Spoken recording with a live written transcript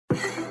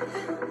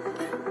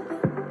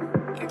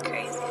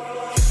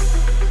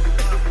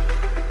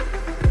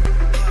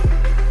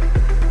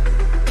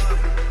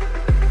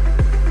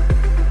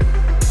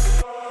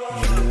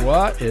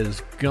What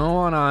is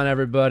going on,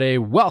 everybody?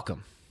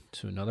 Welcome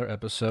to another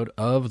episode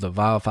of the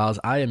Vial Files.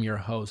 I am your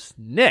host,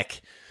 Nick.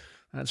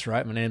 That's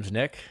right, my name's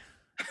Nick.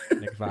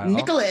 Nick Vial.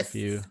 Nicholas.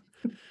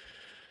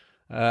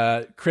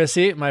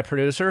 Chrissy, my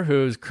producer,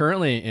 who's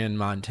currently in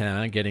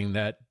Montana, getting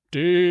that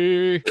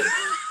D.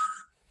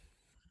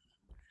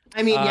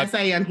 I mean, yes,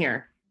 I am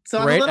here. So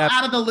I'm a little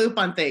out of the loop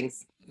on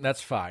things.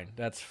 That's fine.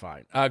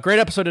 Great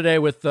episode today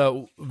with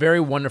the very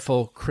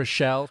wonderful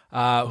Chrishell,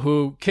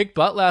 who kicked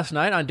butt last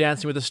night on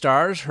Dancing with the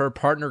Stars. Her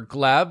partner,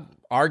 Gleb,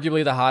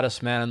 arguably the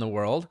hottest man in the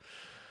world.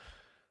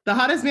 The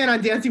hottest man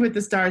on Dancing with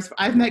the Stars.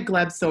 I've met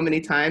Gleb so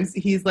many times.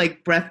 He's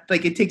like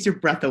it takes your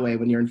breath away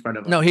when you're in front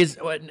of him. No, he's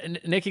what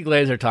Nikki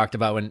Glazer talked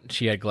about when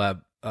she had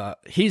Gleb.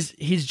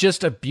 He's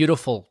just a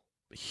beautiful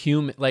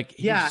human. Like,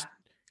 he's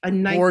a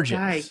nice gorgeous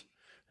guy.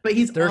 But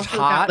he's also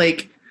hot.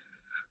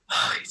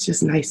 He's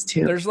just nice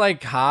too. There's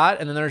like hot,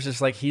 and then there's just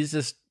like he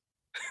was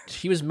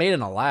made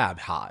in a lab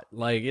hot.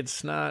 Like,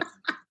 it's not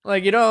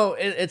like,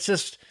 it's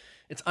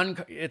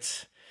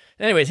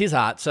anyways, he's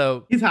hot.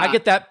 So he's hot. I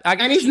get that.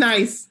 And he's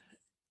nice.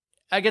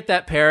 I get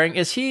that pairing.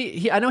 Is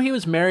he I know he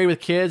was married with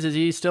kids. Is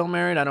he still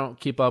married? I don't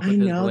keep up with his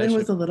relationship. There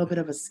was a little bit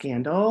of a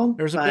scandal.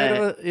 There's a bit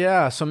of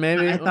a, so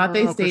maybe I thought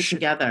they stayed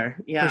together.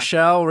 Yeah.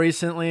 Chrishell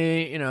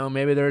recently,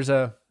 maybe there's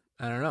I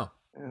don't know.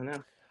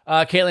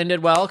 Caitlin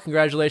did well.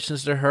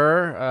 Congratulations to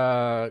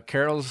her.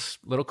 Carol's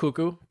a little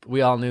cuckoo.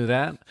 We all knew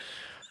that.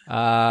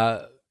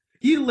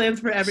 You lived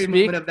for every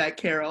moment of that,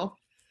 Carol.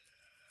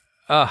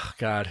 Oh,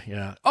 God,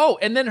 yeah. Oh,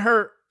 and then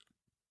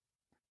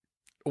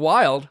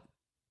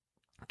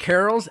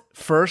Carol's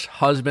first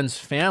husband's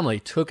family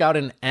took out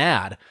an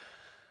ad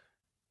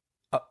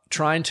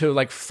trying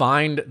to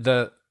find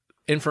the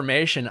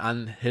information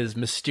on his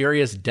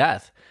mysterious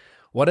death.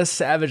 What a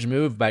savage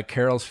move by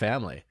Carol's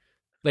family.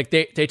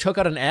 They took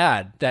out an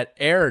ad that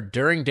aired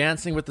during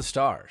Dancing with the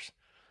Stars.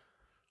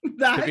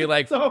 That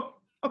is so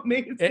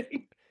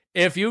amazing.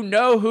 If you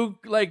know who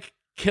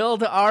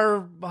killed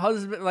our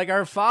husband,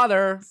 our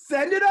father,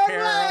 send it our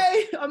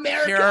way,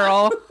 America.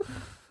 Carol.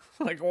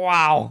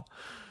 Wow.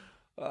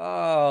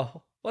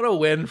 Oh, what a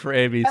win for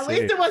ABC. At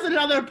least it wasn't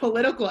another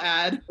political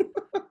ad.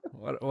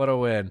 What a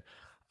win.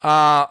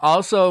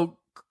 Also,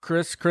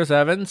 Chris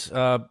Evans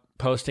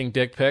posting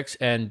dick pics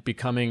and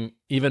becoming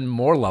even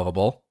more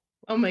lovable.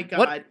 Oh my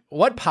God.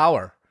 What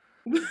power?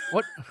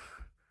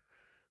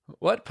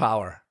 What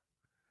power?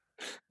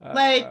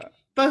 But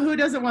who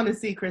doesn't want to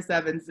see Chris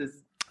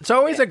Evans's? It's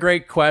always a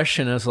great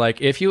question is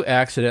if you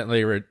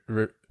accidentally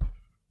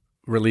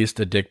released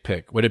a dick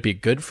pic, would it be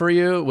good for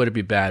you? Would it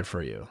be bad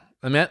for you?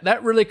 I mean,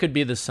 that really could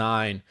be the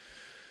sign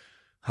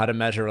how to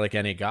measure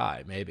any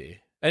guy, maybe.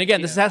 And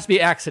again, this has to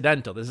be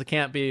accidental. This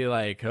can't be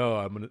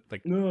I'm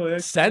gonna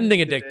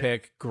sending a dick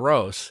pic,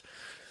 gross.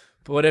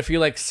 But what if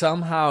you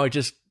somehow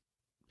just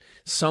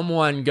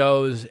someone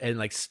goes and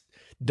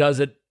does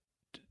it,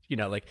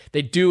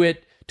 they do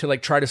it to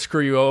try to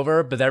screw you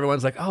over, but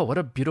everyone's like, oh, what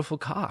a beautiful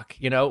cock.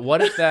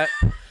 What if that,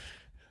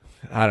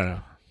 I don't know.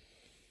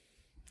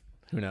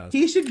 Who knows?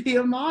 He should be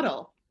a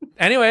model.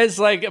 Anyways,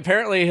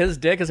 apparently his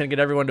dick is going to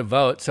get everyone to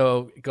vote.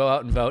 So go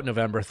out and vote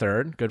November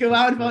 3rd. Go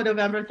out and vote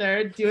November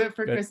 3rd. Do it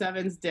for Chris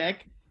Evans'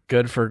 dick.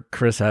 Good for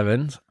Chris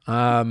Evans.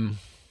 On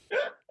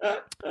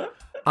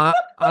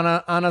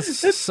a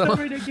so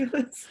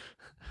ridiculous.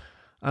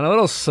 On a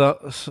little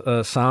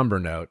somber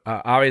note,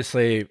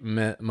 obviously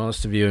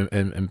most of you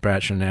in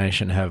Bachelor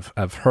Nation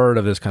have heard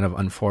of this kind of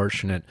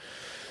unfortunate,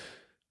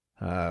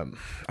 I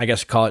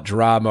guess call it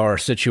drama or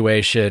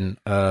situation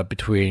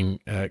between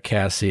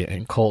Cassie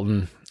and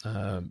Colton.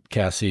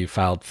 Cassie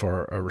filed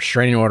for a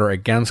restraining order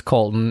against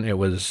Colton. It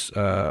was,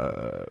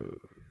 I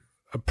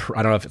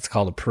don't know if it's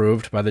called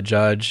approved by the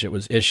judge. It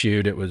was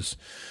issued. It was...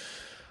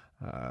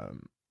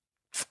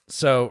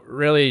 So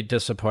really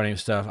disappointing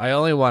stuff. I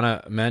only want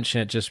to mention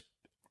it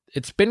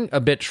it's been a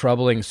bit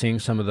troubling seeing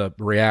some of the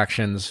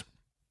reactions,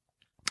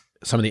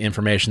 some of the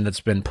information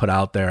that's been put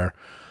out there,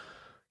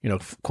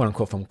 quote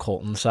unquote, from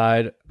Colton's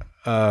side.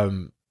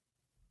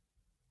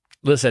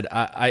 Listen,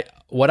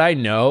 what I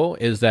know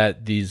is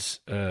that these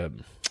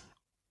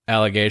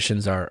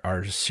allegations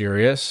are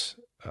serious.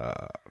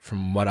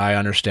 From what I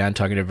understand,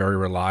 talking to very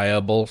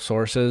reliable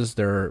sources,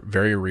 they're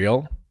very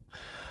real.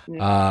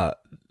 Yeah.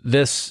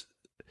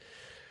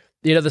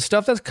 The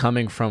stuff that's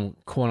coming from,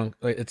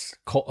 it's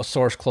a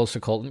source close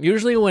to Colton.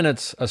 Usually when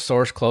it's a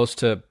source close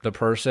to the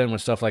person with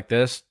stuff like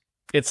this,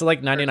 it's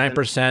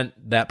 99%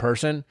 that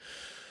person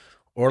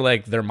or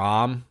their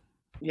mom.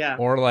 Yeah.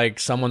 Or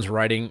someone's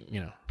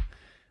writing,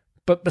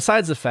 But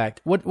besides the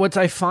fact, what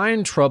I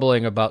find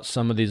troubling about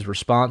some of these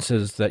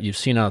responses that you've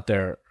seen out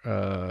there,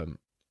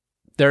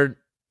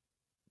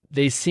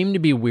 they seem to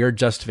be weird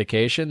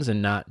justifications and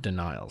not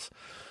denials.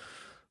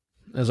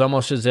 It's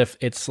almost as if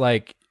it's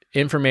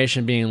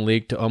information being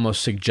leaked to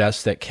almost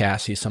suggest that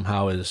Cassie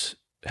somehow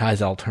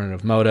has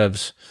alternative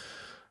motives,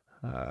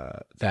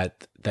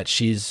 that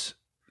it's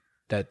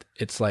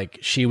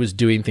she was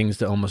doing things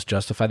to almost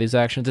justify these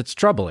actions. It's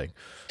troubling.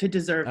 To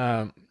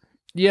deserve.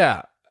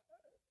 Yeah.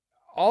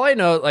 all I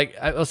know, like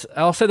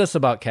I'll say this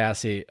about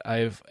Cassie.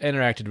 I've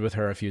interacted with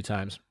her a few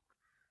times.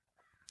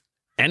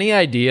 Any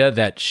idea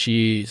that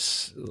she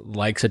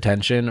likes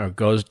attention or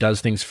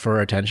does things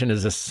for attention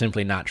is just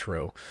simply not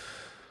true.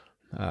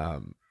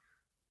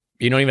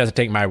 You don't even have to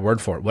take my word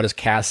for it. What has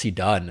Cassie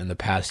done in the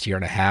past year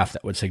and a half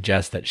that would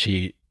suggest that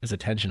she is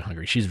attention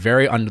hungry? She's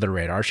very under the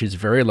radar. She's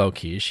very low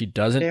key. She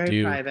doesn't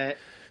private.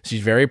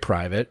 She's very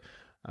private.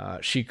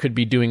 She could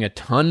be doing a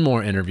ton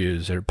more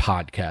interviews or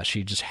podcasts.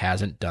 She just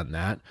hasn't done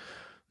that.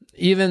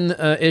 Even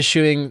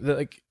issuing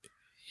the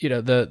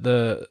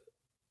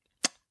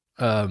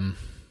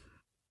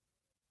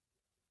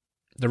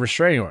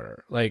restraining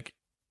order, like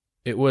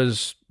it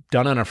was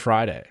done on a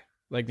Friday.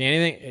 Like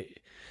anything,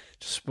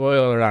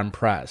 spoiler on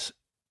press.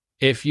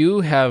 If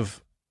you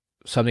have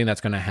something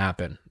that's going to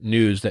happen,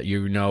 news that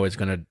you know is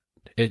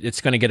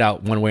it's going to get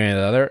out one way or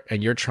the other,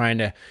 and you're trying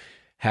to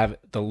have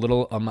the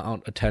little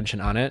amount of attention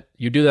on it,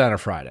 you do that on a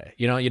Friday.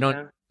 You don't.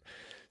 Yeah.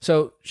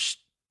 So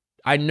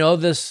I know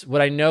this.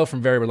 What I know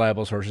from very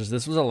reliable sources,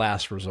 this was a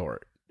last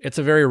resort. It's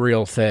a very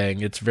real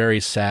thing. It's very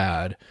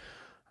sad.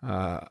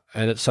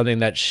 And it's something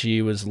that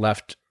she was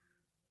left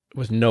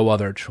with no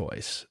other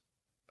choice.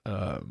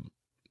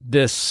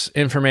 This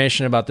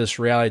information about this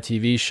reality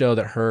TV show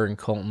that her and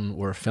Colton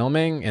were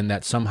filming, and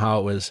that somehow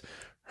it was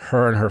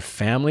her and her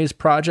family's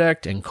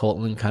project, and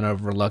Colton kind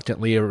of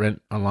reluctantly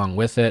went along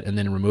with it and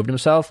then removed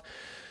himself,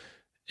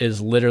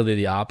 is literally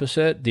the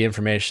opposite. The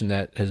information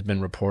that has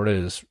been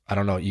reported is, I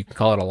don't know, you can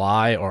call it a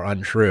lie or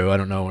untrue. I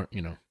don't know,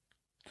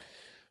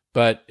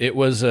 But it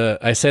was,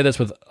 I say this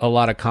with a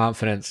lot of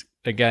confidence,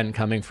 again,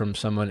 coming from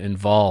someone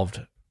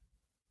involved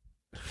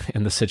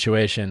in the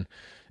situation.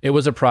 It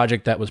was a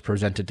project that was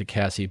presented to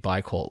Cassie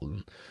by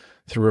Colton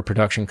through a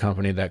production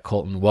company that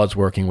Colton was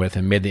working with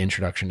and made the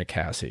introduction to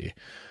Cassie.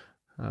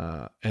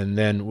 And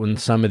then when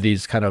some of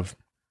these kind of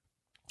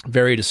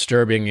very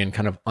disturbing and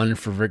kind of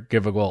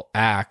unforgivable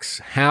acts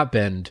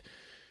happened,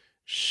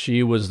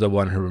 she was the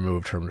one who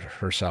removed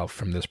herself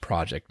from this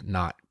project,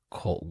 not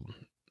Colton.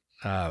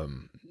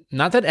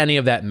 Not that any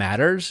of that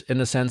matters in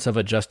the sense of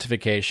a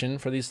justification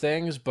for these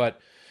things, but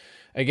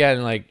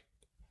again, like,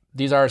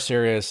 these are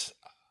serious.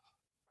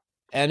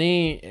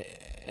 Any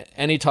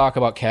talk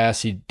about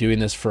Cassie doing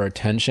this for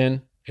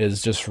attention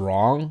is just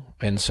wrong.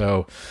 And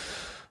so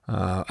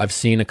I've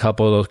seen a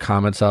couple of those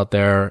comments out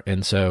there.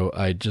 And so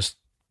I just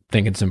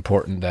think it's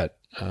important that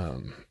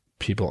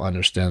people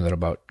understand that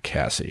about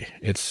Cassie.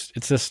 It's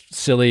just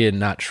silly and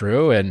not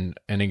true. And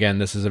again,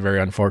 this is a very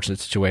unfortunate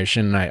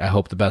situation. I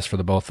hope the best for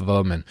the both of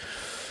them. And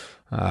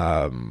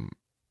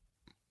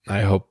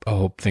I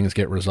hope things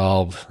get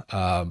resolved.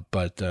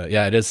 But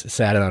yeah, it is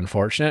sad and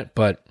unfortunate,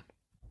 but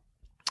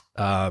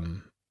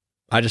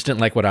I just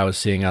didn't like what I was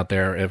seeing out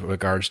there in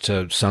regards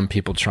to some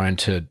people trying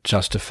to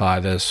justify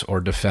this or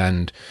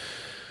defend,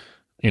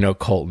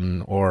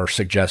 Colton, or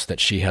suggest that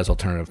she has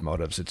alternative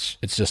motives.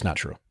 It's just not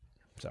true.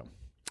 So,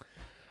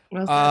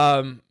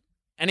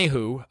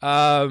 anywho,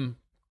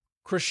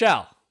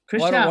 Chrishell,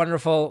 what a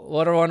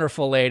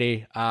wonderful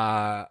lady.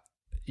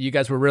 You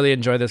guys will really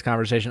enjoy this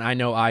conversation. I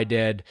know I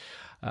did.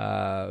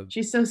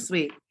 She's so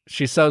sweet.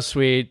 She's so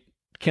sweet.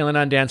 Killing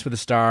on Dance with the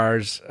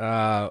Stars.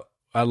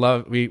 I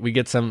love, we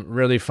get some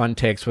really fun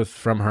takes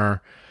from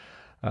her.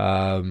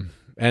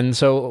 And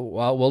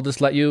so we'll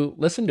just let you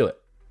listen to it.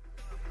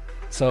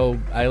 So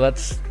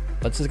let's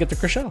just get to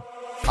Chrishell.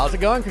 How's it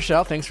going,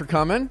 Chrishell? Thanks for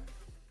coming.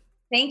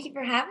 Thank you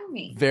for having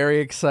me. Very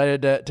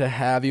excited to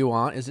have you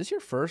on. Is this your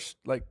first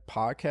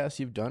podcast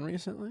you've done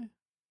recently?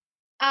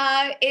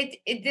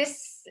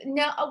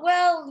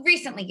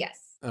 Recently, yes.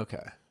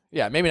 Okay.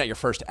 Yeah. Maybe not your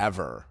first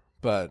ever,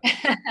 but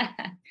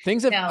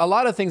a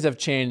lot of things have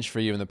changed for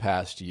you in the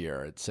past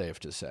year. It's safe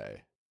to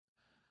say.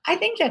 I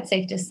think that's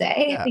safe to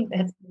say. Yeah. I think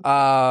that's.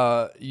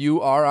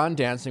 You are on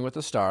Dancing with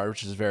the Stars,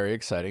 which is very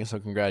exciting. So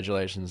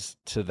congratulations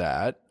to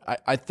that.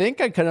 I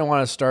think I kind of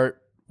want to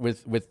start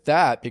with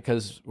that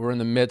because we're in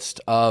the midst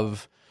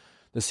of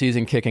the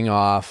season kicking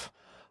off.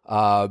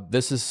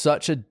 This is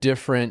such a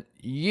different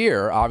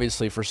year,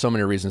 obviously, for so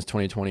many reasons.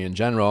 2020 in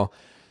general,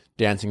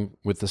 Dancing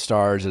with the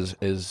Stars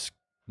is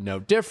no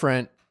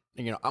different.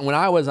 When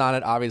I was on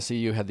it, obviously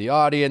you had the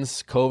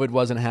audience. COVID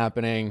wasn't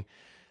happening.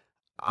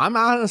 I'm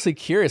honestly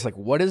curious,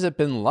 what has it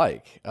been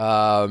like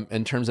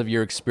in terms of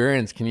your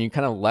experience? Can you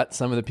kind of let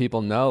some of the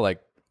people know, how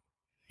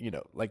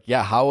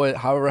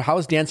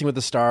is Dancing with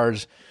the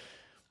Stars,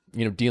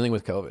 dealing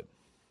with COVID?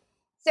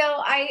 So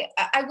I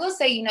will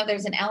say,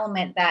 there's an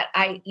element that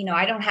I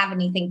don't have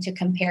anything to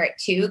compare it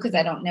to because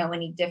I don't know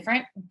any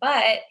different.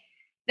 But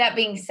that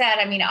being said,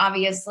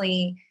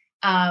 obviously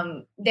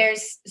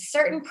there's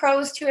certain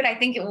pros to it. I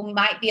think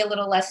might be a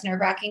little less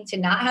nerve-wracking to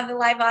not have a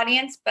live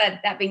audience. But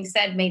that being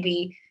said,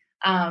 maybe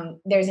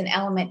there's an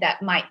element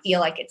that might feel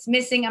like it's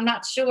missing. I'm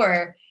not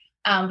sure.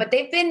 But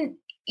they've been,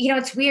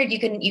 it's weird. You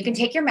can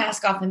take your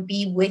mask off and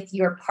be with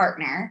your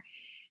partner,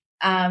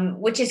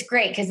 which is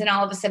great because then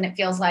all of a sudden it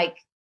feels like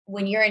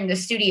when you're in the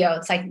studio,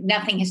 it's like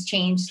nothing has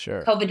changed.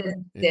 Sure. COVID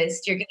doesn't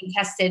exist. You're getting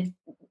tested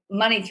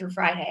Monday through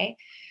Friday.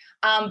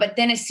 But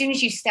then as soon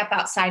as you step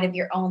outside of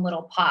your own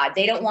little pod,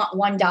 they don't want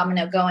one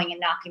domino going and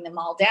knocking them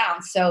all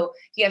down. So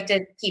you have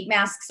to keep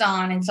masks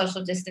on and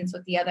social distance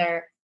with the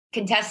other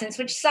contestants,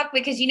 which suck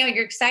because,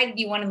 you're excited.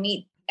 You want to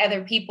meet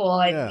other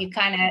people and you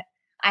kind of,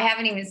 I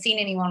haven't even seen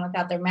anyone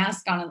without their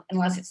mask on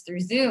unless it's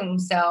through Zoom.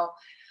 So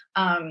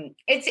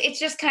it's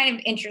just kind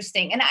of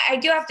interesting. And I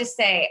do have to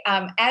say,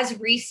 as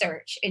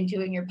research in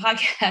doing your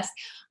podcast,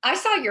 I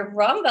saw your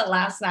rumba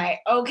last night.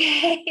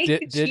 Okay.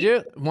 Did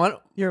you?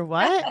 Your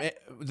what?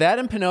 That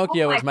and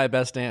Pinocchio was my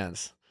best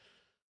dance.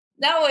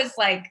 That was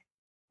like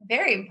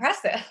very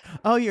impressive.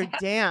 Oh, your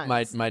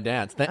dance. My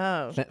dance.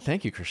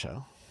 Thank you,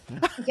 Chrishell.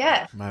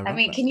 Yes. I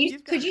mean,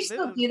 could you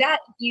still do that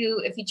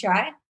if you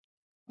try?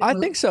 I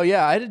think so.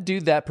 Yeah. I did do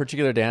that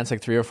particular dance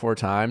like 3 or 4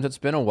 times. It's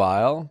been a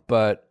while,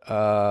 but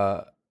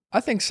I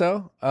think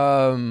so.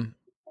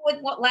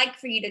 Would like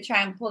for you to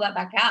try and pull that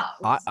back out?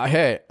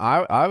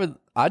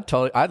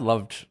 I'd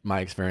loved my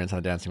experience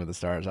on Dancing with the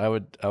Stars. I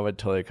would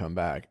totally come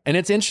back. And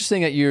it's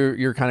interesting that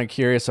you're kind of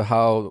curious of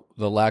how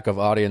the lack of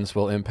audience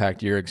will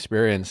impact your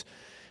experience.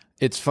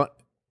 It's fun.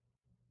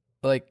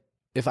 Like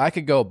if I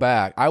could go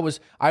back, I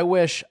wish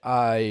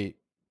I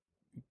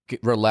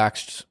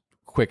relaxed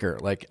quicker.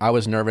 Like I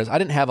was nervous. I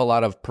didn't have a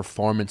lot of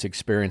performance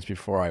experience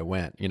before I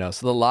went,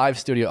 so the live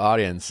studio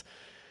audience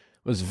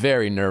was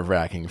very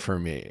nerve-wracking for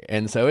me.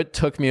 And so it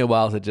took me a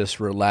while to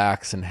just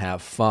relax and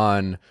have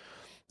fun.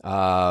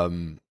 I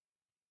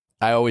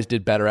always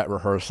did better at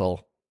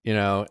rehearsal,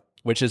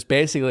 which is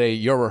basically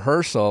your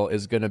rehearsal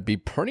is going to be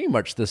pretty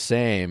much the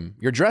same.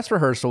 Your dress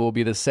rehearsal will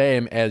be the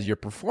same as your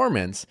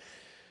performance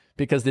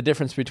because the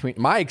difference between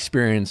my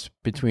experience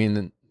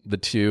between the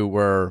two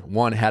were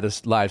one had a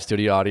live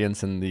studio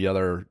audience and the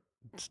other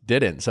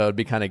didn't. So it'd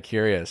be kind of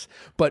curious.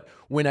 But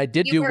when I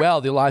did do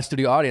well, the live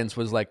studio audience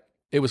was like,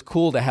 it was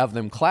cool to have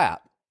them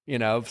clap,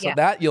 so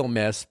that you'll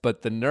miss,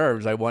 but the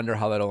nerves, I wonder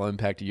how that'll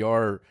impact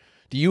do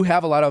you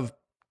have a lot of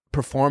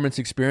performance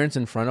experience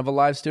in front of a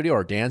live studio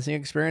or dancing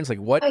experience? Like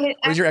what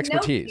is your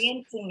expertise?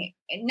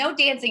 No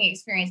dancing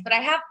experience, but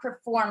I have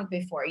performed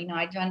before.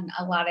 I've done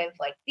a lot of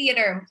like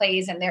theater and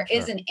plays, and there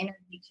is an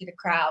energy to the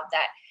crowd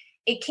that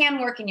it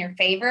can work in your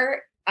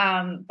favor.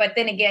 But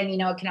then again,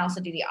 it can also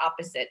do the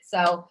opposite.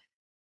 So,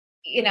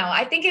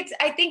 I think it's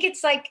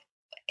like,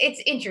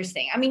 it's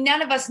interesting. I mean,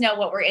 none of us know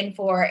what we're in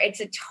for.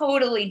 It's a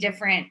totally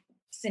different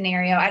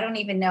scenario. I don't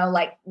even know,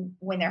 like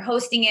when they're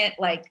hosting it,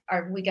 like,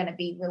 are we going to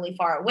be really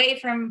far away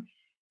from,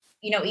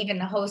 even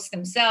the hosts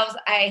themselves?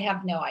 I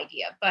have no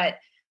idea, but,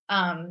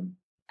 I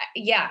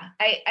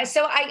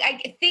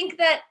think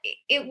that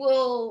it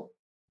will,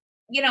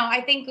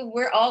 I think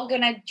we're all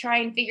going to try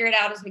and figure it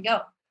out as we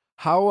go.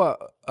 How,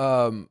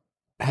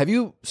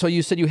 so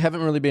you said you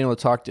haven't really been able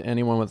to talk to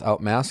anyone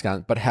without mask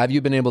on, but have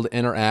you been able to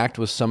interact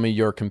with some of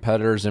your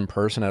competitors in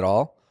person at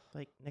all?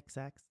 Like Nick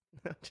Sachs?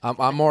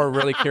 I'm more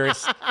really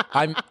curious.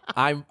 I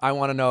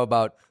want to know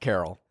about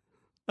Carol.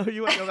 Oh,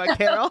 you want to know about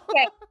Carol?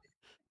 Okay.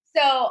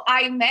 So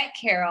I met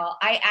Carol.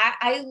 So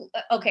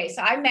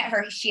I met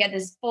her. She had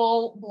this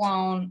full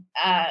blown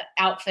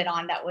outfit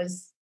on that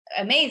was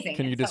amazing.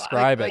 Can you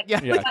describe it? So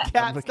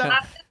I was going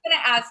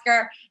to ask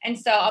her, and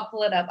so I'll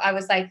pull it up. I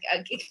was like,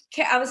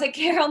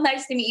 Carol,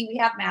 nice to meet you. We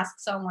have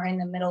masks on. We're in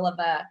the middle of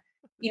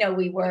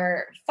we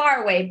were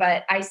far away,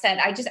 but I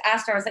just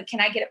asked her, I was like,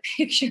 can I get a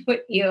picture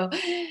with you?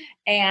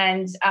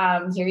 And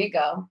here you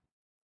go.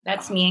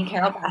 That's me and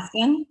Carol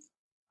Baskin.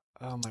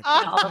 Oh my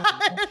God.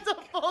 It's a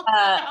full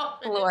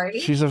outfit. Lori.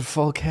 She's a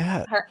full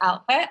cat. Her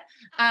outfit.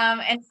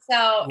 And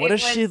so what is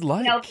she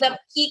like? The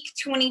peak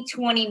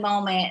 2020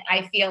 moment,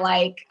 I feel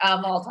like,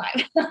 of all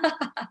time.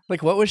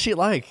 Like, what was she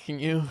like? Can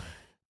you?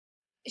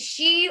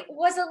 She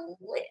was a little,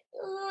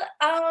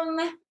 I'm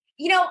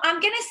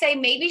going to say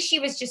maybe she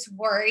was just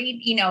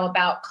worried,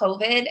 about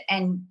COVID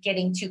and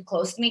getting too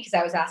close to me because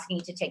I was asking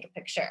you to take a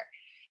picture.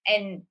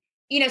 And,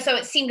 so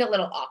it seemed a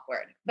little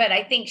awkward, but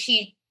I think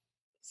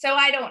so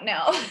I don't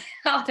know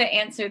how to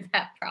answer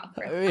that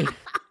properly.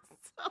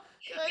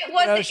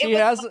 She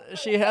has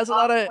a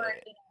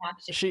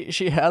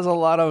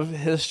lot of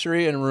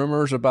history and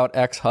rumors about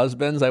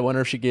ex-husbands. I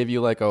wonder if she gave you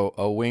like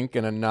a wink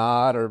and a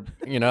nod, or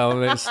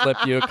they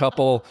slipped you a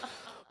couple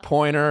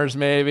pointers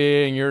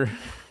maybe, and you're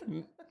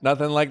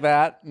nothing like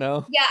that.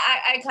 No. Yeah,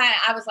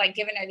 I was like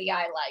giving her the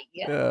eye, like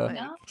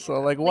No? So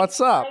like, what's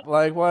up?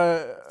 Like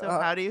what? So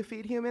how do you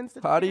feed humans?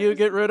 How do you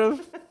get rid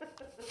of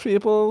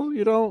people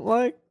you don't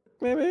like?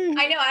 Maybe.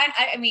 I know.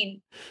 I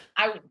mean,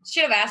 I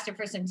should have asked her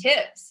for some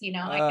tips. Who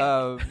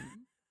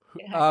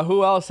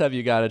else have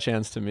you got a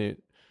chance to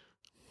meet?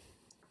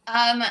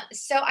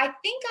 So I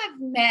think I've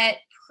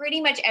met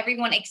pretty much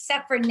everyone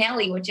except for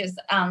Nelly, which is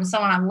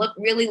someone I'm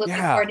really looking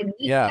forward to meeting.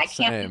 Yeah, I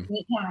can't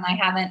meet him, and I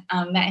haven't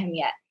met him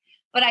yet.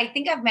 But I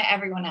think I've met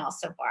everyone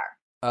else so far.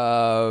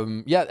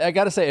 Yeah, I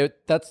got to say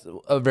that's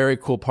a very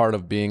cool part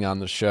of being on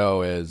the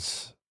show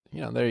is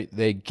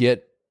they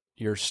get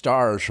your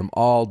stars from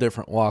all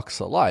different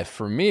walks of life.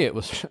 For me, it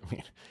was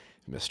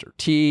Mr.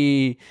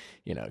 T,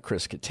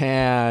 Chris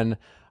Kattan,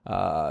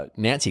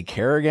 Nancy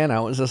Kerrigan. I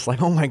was just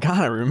like, oh my God,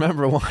 I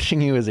remember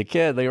watching you as a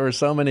kid. There were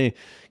so many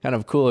kind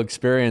of cool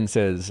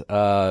experiences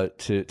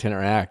to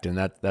interact, and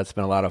that's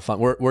been a lot of fun.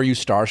 Were you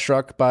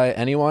starstruck by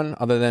anyone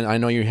other than, I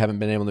know you haven't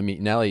been able to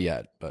meet Nelly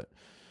yet, but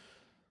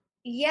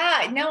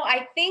Yeah, no,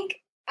 I think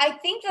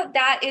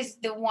that is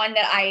the one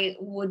that I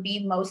would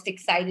be most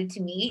excited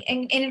to meet.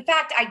 And in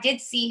fact, I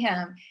did see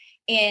him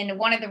in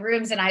one of the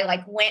rooms, and I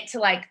like went to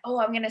like, oh,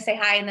 I'm going to say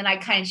hi. And then I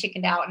kind of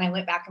chickened out and I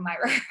went back in my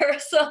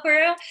rehearsal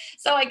room.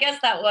 So I guess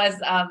that was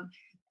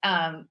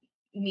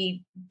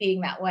me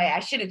being that way. I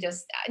should have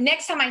just,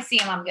 next time I see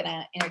him, I'm going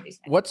to introduce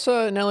myself. what's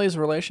Nelly's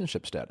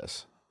relationship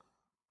status?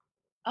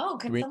 Oh,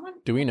 can someone?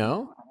 Do we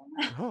know?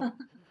 I don't know.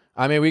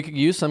 I mean, we could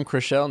use some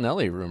Chrishell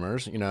Nelly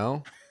rumors, you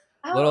know,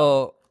 Oh,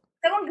 little.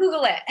 someone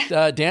Google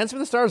it. Dance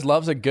with the Stars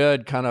loves a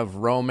good kind of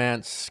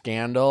romance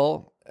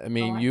scandal. I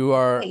mean, you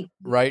are really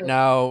right do.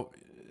 now.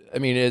 I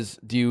mean,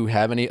 do you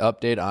have any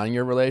update on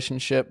your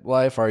relationship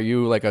life? Are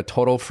you like a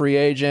total free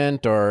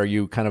agent, or are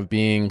you kind of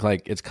being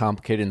like, it's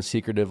complicated and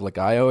secretive like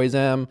I always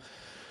am?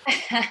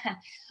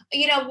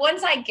 You know,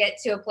 once I get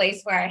to a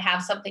place where I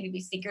have something to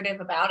be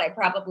secretive about, I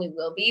probably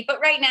will be.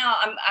 But right now,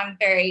 I'm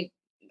very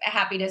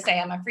happy to say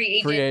I'm a free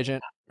agent. Free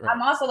agent. Right.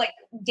 I'm also like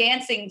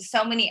dancing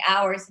so many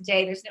hours a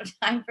day. There's no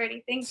time for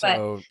anything.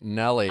 So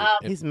Nelly,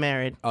 He's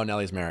married oh,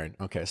 Nelly's married.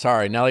 Okay,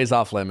 sorry, Nelly's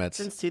off limits.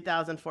 since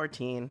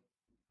 2014.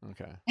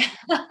 Okay,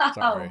 but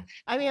sorry.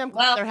 I mean, I'm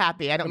glad they're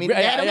happy. I don't mean.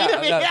 Yeah,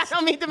 I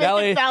don't mean to make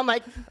Nelly- it sound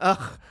like,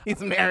 ugh, he's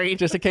married.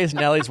 Just in case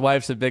Nelly's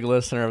wife's a big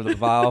listener of the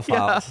Vile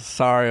Files.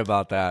 Sorry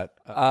about that.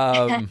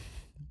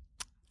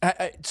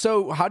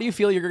 So how do you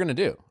feel you're going to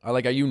do?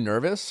 Like, are you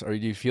nervous, or do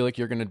you feel like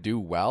you're going to do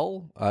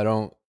well? I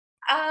don't.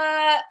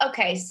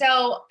 Okay,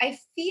 so I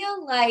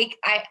feel like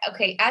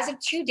as of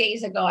 2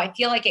 days ago, I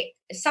feel like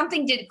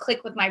something did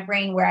click with my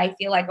brain where I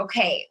feel like,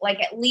 okay,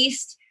 like at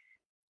least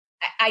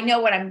I know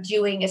what I'm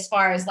doing as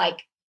far as like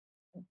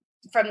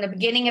from the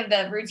beginning of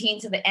the routine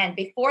to the end.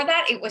 Before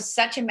that, it was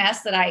such a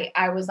mess that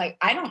I was like,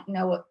 I don't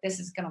know what this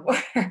is going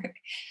to work.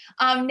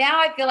 Now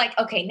I feel like,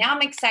 okay, now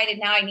I'm excited.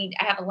 Now I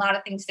have a lot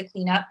of things to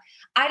clean up.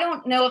 I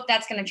don't know if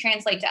that's going to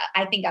translate to,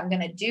 I think I'm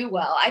going to do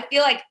well. I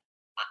feel like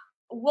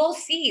we'll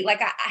see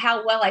like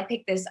how well I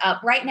pick this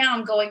up. Right now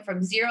I'm going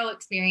from zero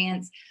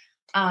experience.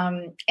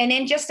 And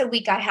in just a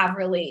week I have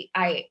really,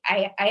 I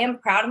am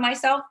proud of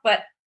myself,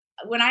 but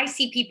when I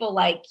see people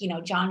like, you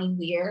know, Johnny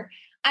Weir,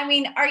 I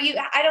mean,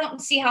 I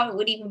don't see how it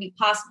would even be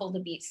possible to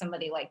beat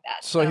somebody like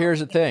that. So here's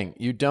the thing.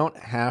 You don't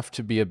have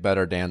to be a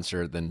better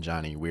dancer than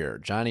Johnny Weir.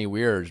 Johnny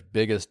Weir's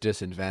biggest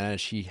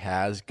disadvantage he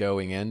has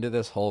going into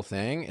this whole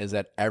thing is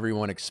that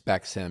everyone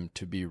expects him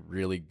to be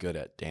really good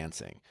at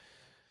dancing.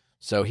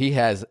 So he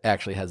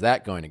actually has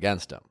that going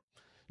against him.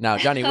 Now,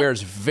 Johnny Weir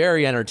is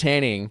very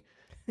entertaining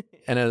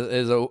and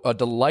is a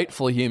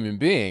delightful human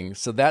being.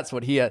 So that's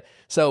what he had.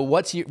 So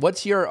what's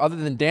your, other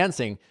than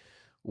dancing,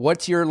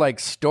 what's your like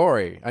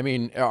story? I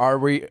mean,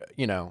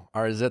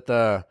 is it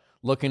the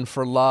looking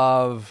for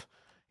love?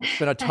 It's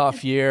been a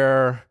tough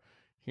year,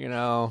 you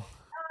know?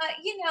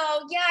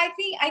 Yeah,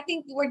 I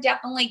think we're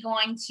definitely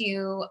going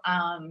to,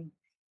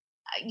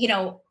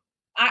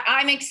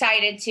 I'm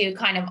excited to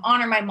kind of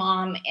honor my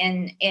mom,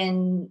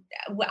 and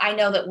I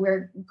know that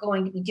we're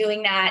going to be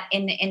doing that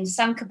in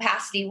some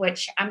capacity,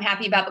 which I'm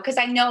happy about, because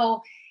I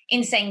know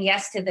in saying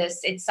yes to this,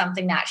 it's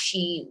something that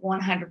she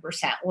 100%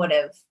 would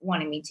have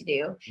wanted me to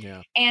do.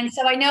 Yeah. And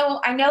so I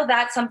know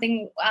that's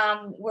something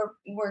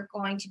we're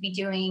going to be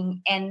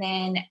doing. And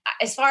then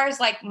as far as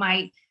like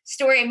my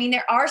story, I mean,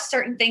 there are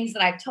certain things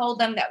that I've told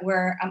them that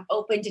I'm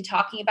open to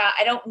talking about.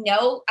 I don't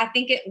know. I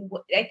think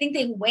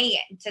they wait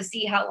to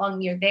see how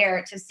long you're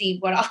there to see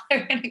what all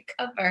they're going to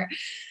cover.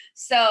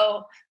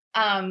 So,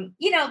 I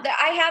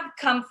have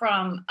come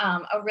from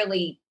a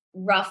really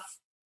rough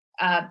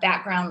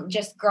background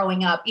just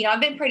growing up. You know,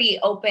 I've been pretty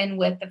open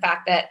with the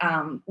fact that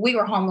we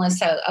were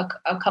homeless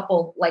a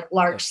couple like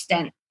large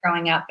stints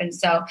growing up. And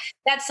so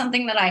that's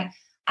something that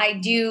I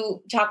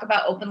do talk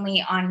about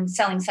openly on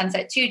Selling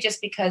Sunset too,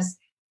 just because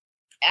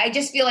I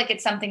just feel like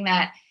it's something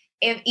that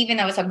even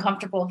though it's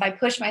uncomfortable, if I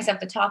push myself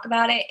to talk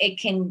about it, it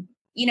can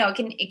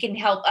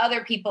help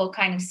other people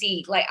kind of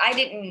see, like,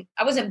 I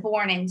wasn't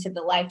born into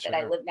the life that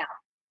I live now.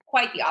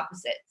 Quite the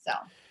opposite. So.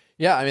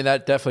 Yeah. I mean,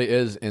 that definitely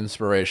is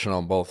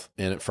inspirational, both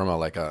from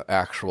a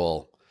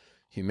actual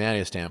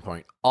humanity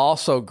standpoint.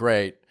 Also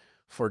great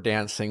for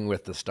Dancing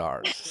with the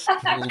Stars.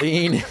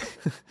 lean,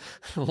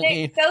 so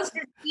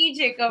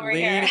strategic over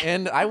here.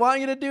 And I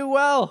want you to do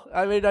well.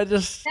 I mean, now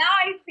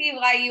I see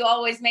why you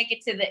always make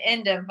it to the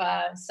end of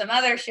some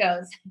other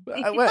shows.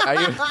 Wait,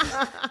 are you?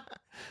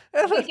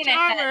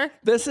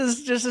 This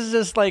is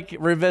just like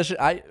revision.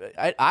 I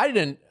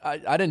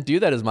didn't do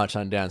that as much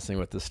on Dancing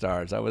with the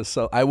Stars. I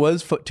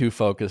was too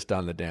focused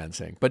on the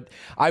dancing. But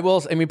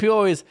people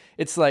always,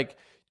 it's like,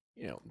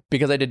 you know,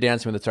 because I did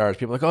Dancing with the Stars,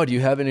 people are like, oh, do you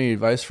have any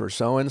advice for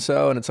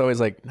so-and-so? And it's always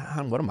like,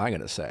 nah, what am I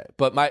going to say?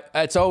 But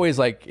it's always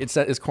like, it's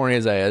as corny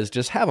as I is,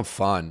 just have a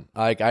fun.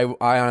 Like, I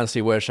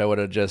honestly wish I would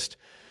have just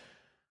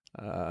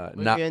Was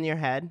not you in your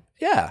head?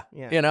 yeah.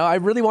 Yeah. I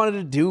really wanted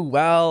to do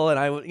well, and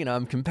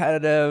I'm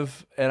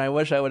competitive, and I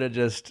wish I would have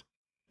just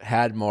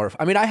had more.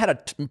 I mean,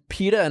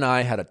 PETA and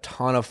I had a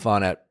ton of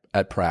fun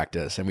at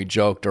practice, and we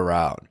joked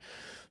around.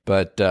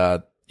 But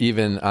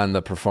even on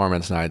the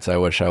performance nights, I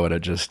wish I would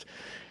have just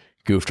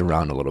goofed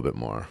around a little bit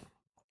more.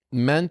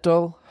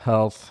 Mental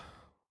health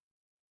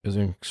is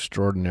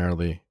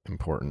extraordinarily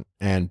important,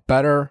 and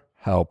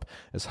BetterHelp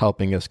is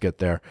helping us get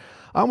there.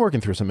 I'm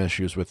working through some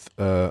issues with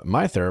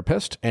my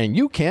therapist, and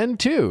you can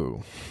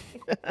too.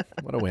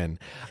 What a win.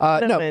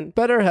 Win.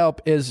 BetterHelp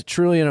is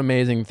truly an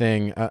amazing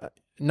thing.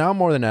 Now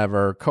more than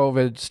ever,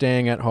 COVID,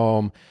 staying at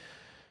home,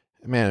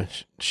 man,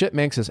 shit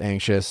makes us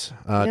anxious,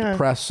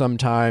 depressed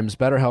sometimes.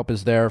 BetterHelp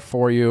is there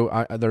for you.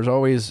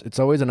 It's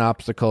always an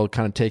obstacle,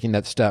 kind of taking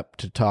that step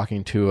to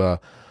talking to a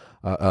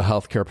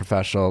healthcare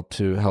professional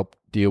to help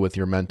deal with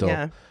your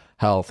mental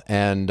health.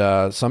 And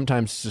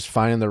sometimes just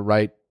finding the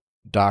right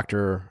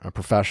doctor, a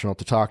professional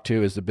to talk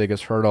to is the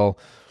biggest hurdle.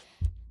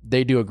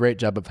 They do a great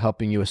job of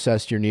helping you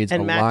assess your needs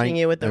and matching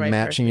you with the right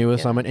matching person. you with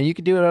someone. And you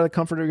can do it out of the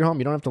comfort of your home.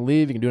 You don't have to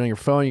leave. You can do it on your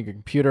phone, your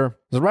computer.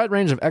 There's a wide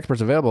range of experts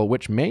available,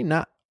 which may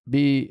not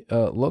be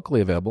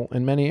locally available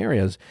in many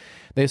areas.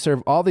 They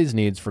serve all these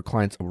needs for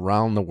clients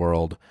around the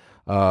world.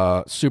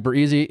 Super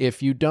easy.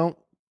 If you don't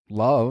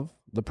love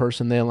the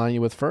person they align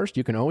you with first,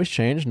 you can always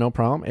change. No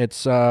problem.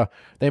 It's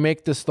they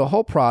make the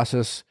whole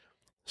process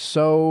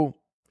so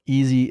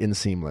easy and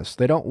seamless.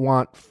 They don't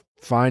want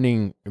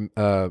finding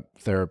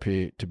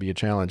therapy to be a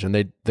challenge,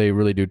 and they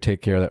really do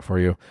take care of that for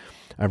you.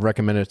 I've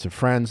recommended it to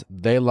friends.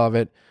 They love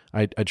it.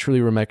 I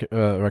truly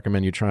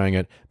recommend you trying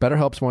it.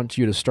 BetterHelp wants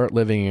you to start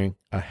living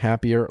a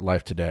happier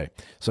life today.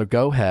 So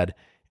go ahead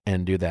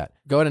and do that.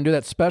 Go ahead and do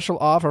that special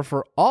offer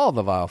for all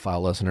the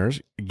Viall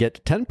listeners.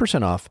 Get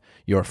 10% off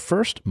your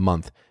first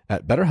month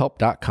at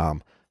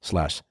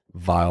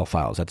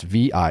BetterHelp.com/ViallFiles. That's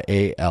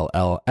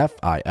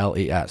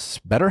VIALLFILES.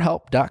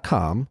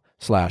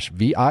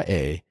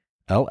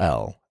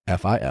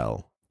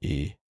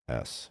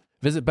 BetterHelp.com/VIALLFILES.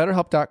 Visit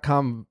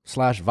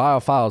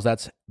BetterHelp.com/ViallFiles.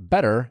 That's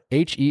better,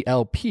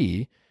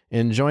 HELP,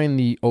 and join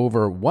the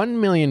over 1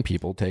 million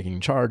people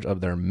taking charge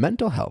of their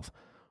mental health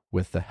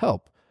with the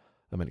help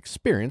of an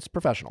experienced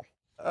professional.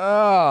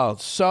 Oh,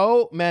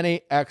 so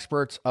many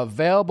experts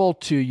available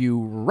to you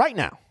right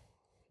now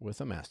with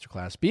a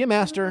masterclass. Be a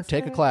master,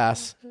 take a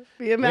class.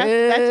 Be a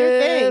master. That's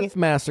your thing.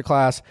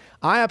 Masterclass.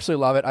 I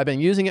absolutely love it. I've been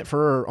using it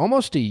for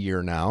almost a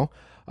year now.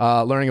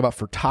 Learning about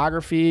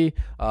photography,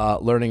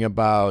 learning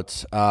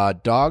about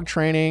dog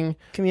training,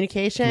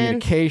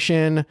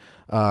 communication.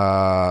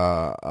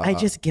 I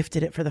just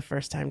gifted it for the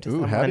first time to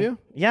someone. Have you?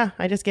 Yeah,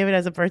 I just gave it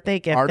as a birthday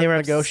gift. Art they were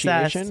of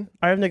Negotiation? obsessed.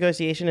 Art of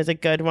Negotiation is a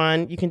good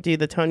one. You can do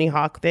the Tony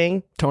Hawk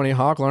thing. Tony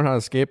Hawk, learn how to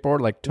skateboard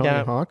like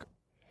Tony Hawk.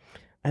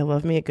 I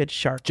love me a good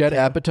shark. Jed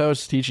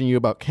Apatow's teaching you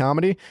about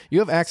comedy. You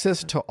have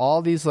access to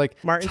all these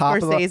Martin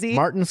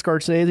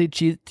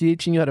Scorsese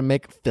teaching you how to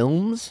make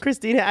films.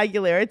 Christina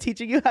Aguilera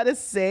teaching you how to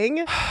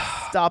sing.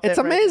 Stop it. It's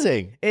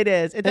amazing. It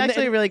is. It's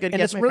actually a really good gift.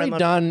 And it's really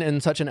done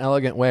in such an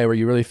elegant way where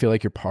you really feel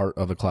like you're part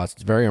of the class.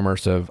 It's very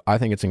immersive. I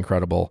think it's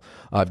incredible.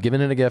 I've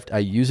given it a gift. I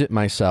use it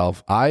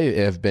myself. I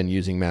have been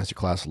using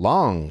Masterclass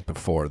long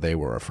before they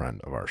were a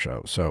friend of our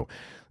show. So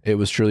it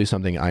was truly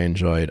something I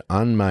enjoyed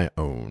on my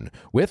own.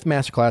 With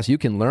Masterclass, you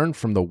can learn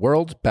from the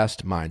world's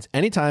best minds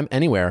anytime,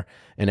 anywhere,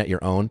 and at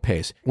your own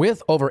pace.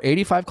 With over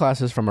 85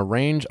 classes from a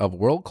range of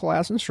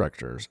world-class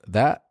instructors,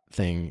 that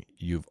thing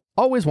you've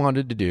always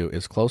wanted to do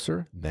is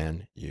closer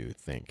than you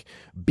think.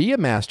 Be a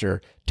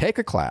master. Take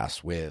a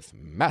class with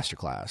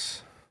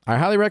Masterclass. I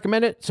highly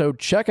recommend it, so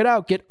check it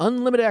out. Get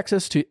unlimited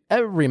access to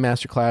every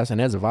masterclass, and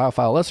as a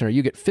Viall listener,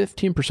 you get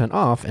 15%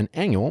 off an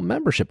annual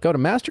membership. Go to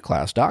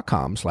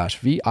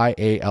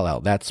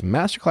masterclass.com/VIALL. That's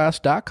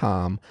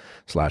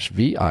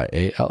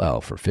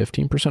masterclass.com/VIALL for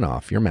 15%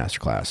 off your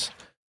masterclass.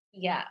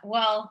 Yeah,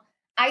 well,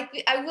 I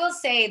will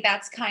say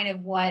that's kind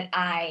of what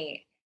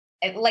I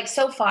like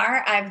so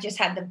far. I've just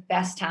had the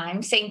best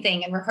time. Same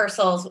thing in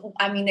rehearsals.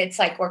 I mean, it's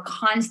like we're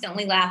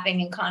constantly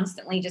laughing and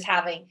constantly just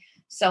having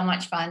so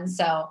much fun.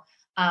 So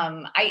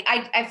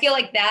I feel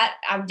like that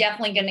I'm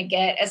definitely going to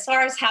get. As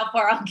far as how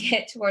far I'll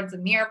get towards the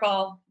mirror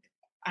ball,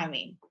 I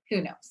mean,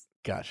 who knows?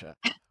 Gotcha.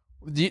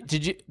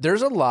 Did you?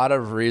 There's a lot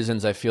of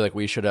reasons I feel like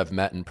we should have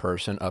met in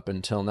person up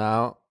until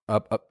now.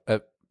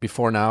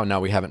 Before now, now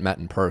we haven't met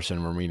in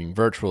person. We're meeting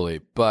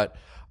virtually. But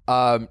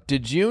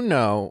did you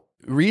know?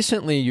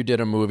 Recently, you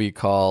did a movie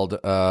called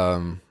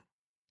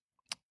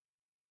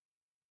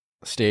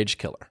Stage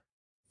Killer.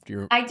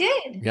 I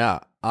did. Yeah.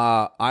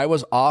 I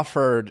was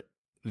offered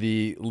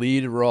the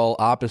lead role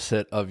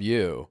opposite of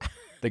you,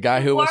 the guy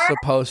who was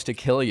supposed to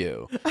kill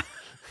you.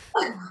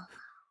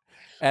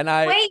 And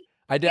I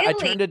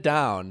turned it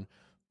down,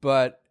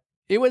 but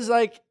it was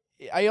like,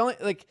 I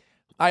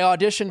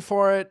auditioned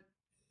for it.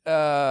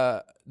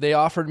 They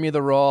offered me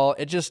the role.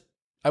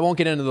 I won't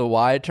get into the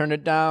why I turned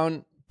it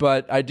down,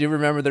 but I do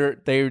remember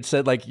they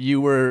said like you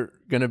were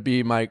going to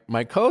be my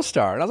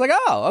co-star. And I was like,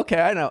 oh,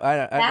 okay. I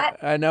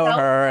know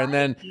her. And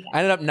then I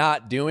ended up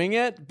not doing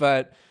it,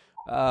 but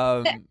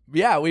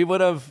Yeah, we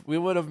would have.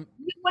 You would have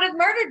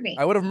murdered me.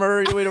 I would have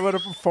murdered you. We would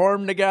have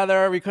performed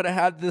together. We could have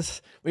had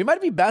this. We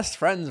might be best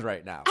friends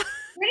right now.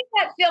 Where did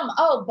that film?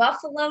 Oh,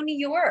 Buffalo, New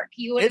York.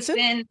 You would have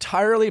been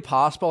entirely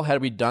possible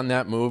had we done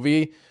that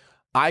movie.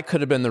 I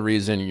could have been the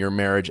reason your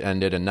marriage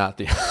ended and not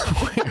the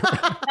other way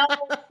around.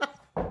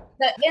 No,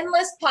 the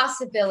endless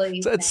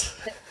possibilities. So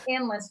the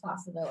endless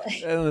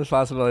possibilities. Endless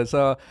possibilities.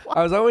 So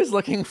I was always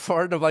looking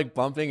forward to like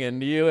bumping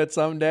into you at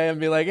some day and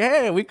be like,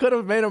 hey, we could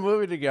have made a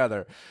movie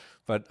together.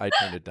 But I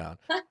turned it down.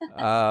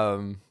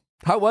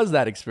 How was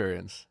that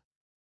experience?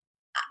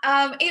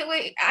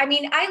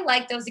 I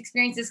like those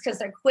experiences because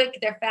they're quick,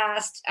 they're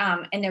fast,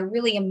 and they're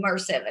really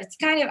immersive. It's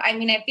kind of,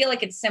 I feel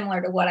like it's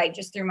similar to what I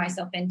just threw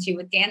myself into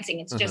with dancing.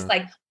 It's just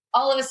like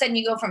all of a sudden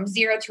you go from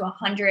 0 to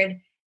 100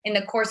 in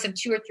the course of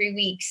 2 or 3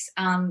 weeks.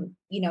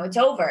 It's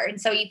over.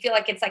 And so you feel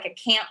like it's like a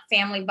camp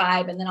family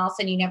vibe. And then all of a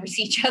sudden you never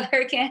see each other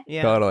again.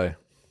 Yeah, totally.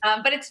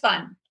 But it's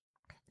fun.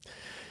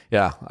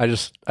 Yeah,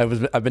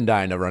 I've been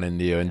dying to run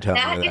into you and tell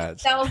you that.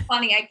 Is so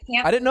funny.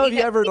 I didn't know if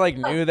you ever like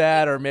knew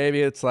that, or maybe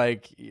it's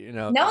like,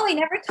 No, they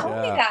never told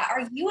me that.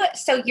 Are you?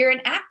 So you're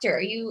an actor?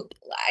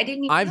 I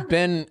didn't. Even I've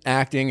been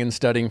acting and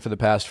studying for the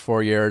past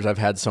 4 years. I've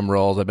had some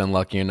roles. I've been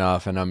lucky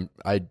enough, and I'm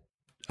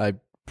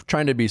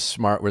trying to be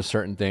smart with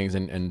certain things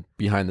and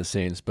behind the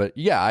scenes. But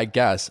yeah, I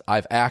guess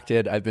I've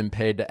acted. I've been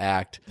paid to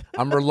act.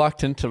 I'm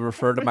reluctant to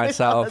refer to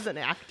myself as an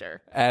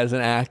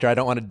actor. I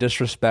don't want to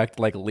disrespect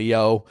like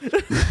Leo.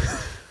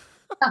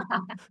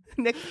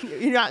 Nick,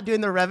 you're not doing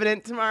The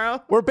Revenant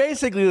tomorrow? We're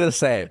basically the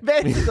same.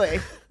 Basically,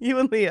 you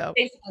and Leo.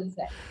 Basically the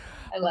same.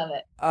 I love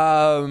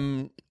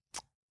it.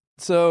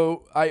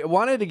 So I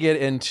wanted to get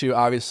into,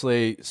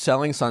 obviously,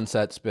 Selling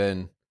Sunset's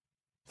been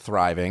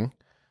thriving.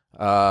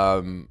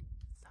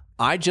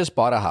 I just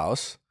bought a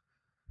house.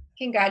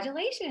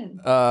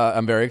 Congratulations.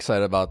 I'm very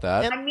excited about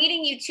that. And I'm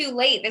meeting you too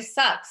late. This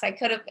sucks. I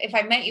could have, if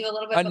I met you a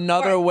little bit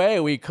Another before. way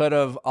we could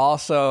have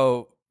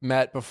also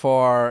met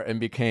before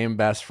and became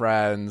best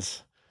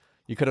friends.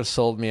 You could have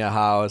sold me a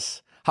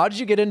house. How did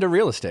you get into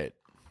real estate?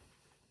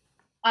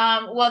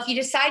 Well, if you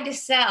decide to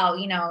sell,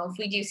 if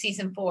we do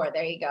season 4,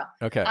 there you go.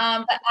 Okay.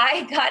 But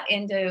I got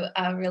into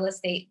real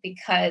estate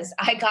because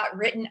I got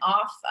written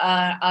off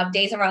of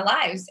Days of Our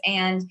Lives.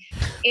 And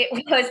it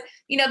was,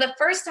 the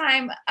first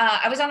time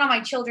I was on All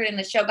My Children and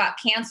the show got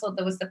canceled.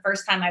 That was the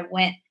first time I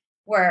went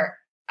where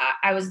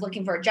I was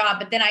looking for a job,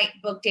 but then I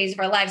booked Days of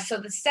Our Lives. So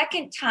the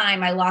second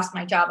time I lost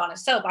my job on a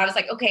soap, I was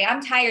like, okay, I'm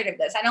tired of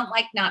this. I don't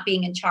like not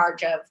being in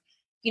charge of,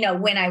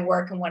 when I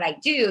work and what I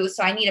do.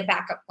 So I need a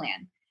backup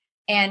plan.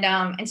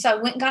 And so I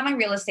went and got my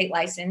real estate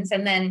license.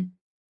 And then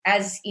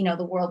as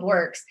the world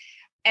works,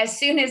 as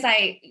soon as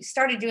I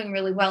started doing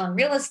really well in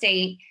real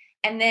estate,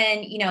 and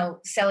then,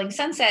 Selling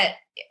Sunset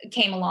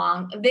came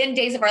along, then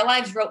Days of Our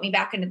Lives wrote me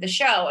back into the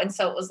show. And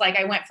so it was like,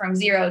 I went from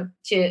 0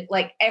 to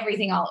like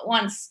everything all at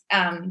once.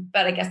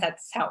 But I guess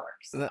that's how it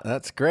works.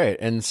 That's great.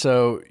 And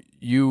so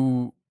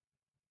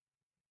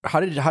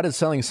how did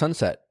Selling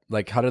Sunset,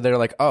 like, how did they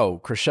like,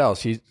 oh, Chrishell,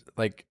 she's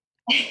like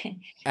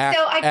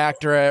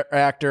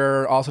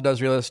actor, also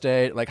does real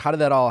estate. Like, how did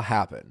that all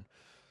happen?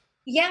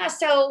 Yeah.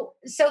 So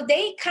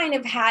they kind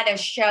of had a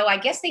show. I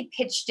guess they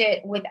pitched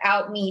it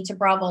without me to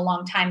Bravo a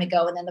long time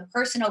ago. And then the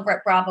person over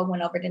at Bravo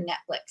went over to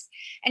Netflix,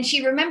 and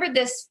she remembered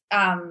this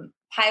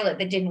pilot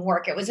that didn't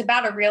work. It was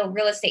about a real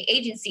estate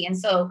agency. And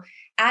so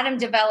Adam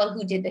DeVello,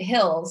 who did The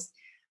Hills,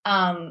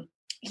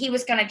 he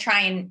was going to try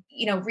and,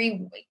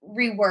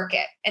 rework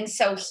it. And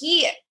so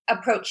he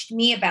approached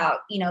me about,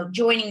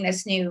 joining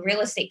this new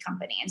real estate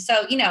company. And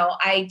so,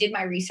 I did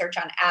my research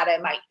on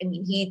Adam.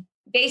 He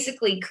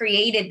basically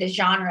created the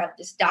genre of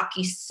this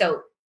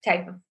docu-soap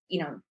type of,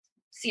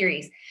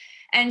 series.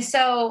 And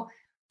so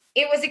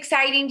it was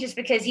exciting just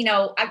because,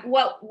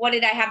 what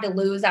did I have to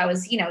lose? I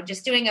was,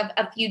 just doing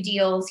a few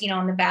deals,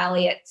 in the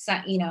Valley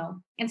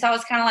and so I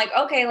was kind of like,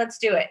 okay, let's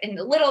do it. And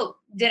little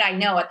did I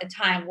know at the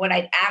time what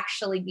I'd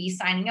actually be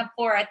signing up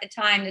for at the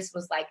time. This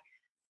was like,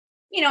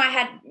 I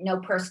had no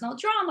personal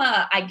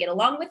drama. I get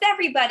along with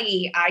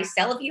everybody. I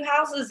sell a few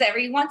houses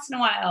every once in a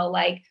while.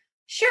 Like,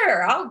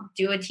 sure, I'll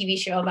do a TV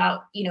show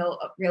about,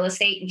 real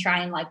estate and try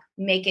and like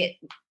make it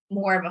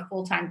more of a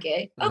full-time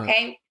gig.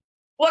 Okay.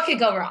 What could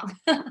go wrong?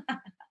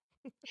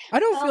 I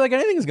don't feel like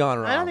anything's gone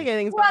wrong. I don't think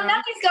anything's gone wrong.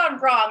 Nothing's gone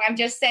wrong. I'm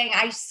just saying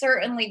I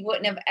certainly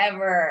wouldn't have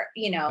ever,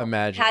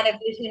 Imagine. had a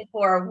vision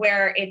for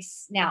where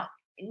it's now,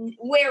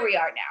 where we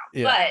are now.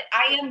 Yeah. But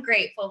I am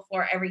grateful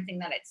for everything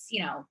that it's,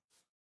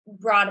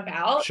 brought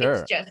about. Sure.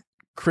 It's just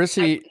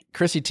Chrissy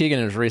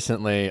Teigen has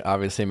recently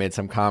obviously made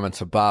some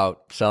comments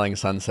about Selling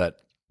Sunset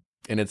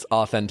and its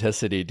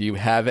authenticity. Do you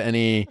have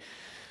any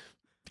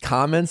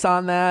comments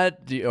on that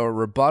or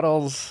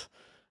rebuttals?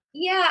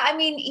 Yeah,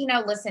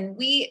 listen,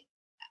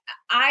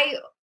 I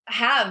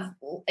have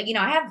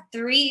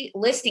 3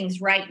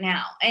 listings right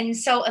now. And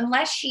so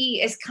unless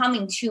she is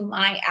coming to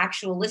my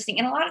actual listing,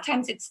 and a lot of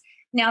times it's,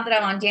 now that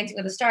I'm on Dancing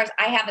with the Stars,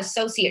 I have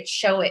associates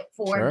show it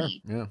for me.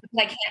 Yeah.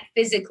 I can't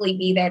physically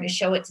be there to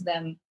show it to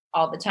them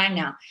all the time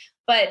now.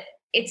 But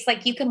it's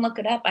like, you can look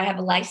it up. I have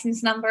a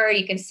license number.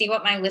 You can see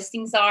what my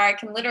listings are. I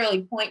can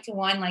literally point to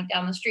one like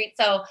down the street.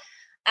 So,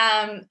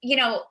 you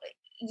know,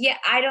 yeah,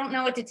 I don't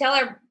know what to tell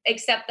her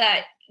except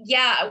that,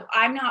 yeah,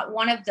 I'm not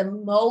one of the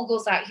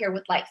moguls out here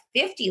with like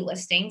 50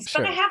 listings,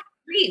 Sure. but I have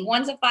 3.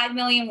 One's a 5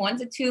 million,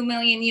 one's a 2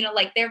 million, you know,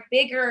 like they're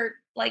bigger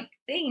like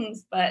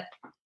things, but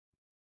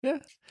yeah.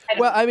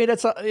 Well, I mean,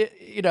 it's,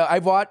 you know,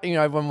 I've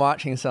been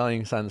watching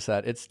Selling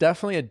Sunset. It's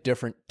definitely a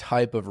different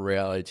type of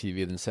reality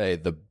TV than, say,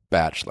 The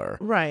Bachelor.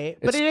 Right.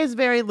 But it is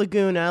very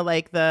Laguna,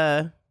 like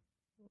the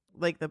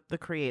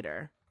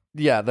creator.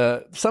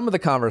 Yeah, some of the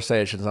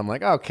conversations, I'm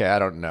like, okay, I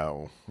don't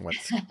know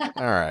what's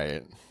all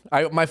right.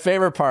 My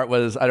favorite part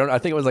was I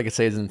think it was like a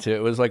season 2.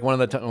 It was like one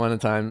of the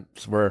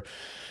times where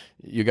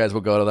you guys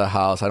will go to the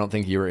house. I don't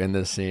think you were in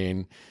this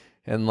scene,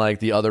 and like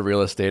the other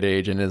real estate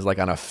agent is like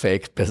on a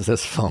fake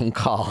business phone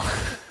call.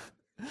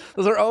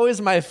 Those are always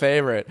my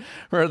favorite,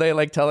 where they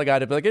like tell a guy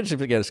to be like,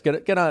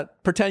 get on,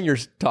 pretend you're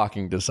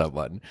talking to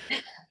someone.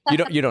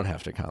 You don't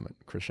have to comment,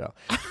 Chrishell.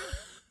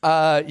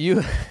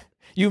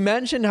 You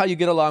mentioned how you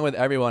get along with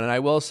everyone, and I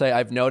will say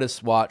I've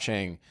noticed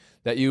watching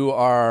that you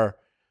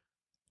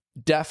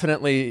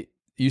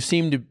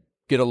seem to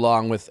get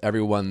along with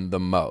everyone the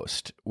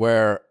most,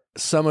 where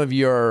some of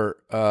your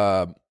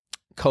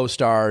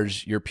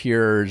co-stars, your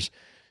peers,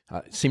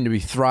 seem to be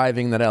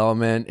thriving that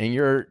element, and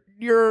you're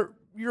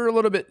a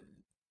little bit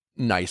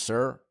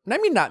nicer. I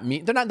mean, not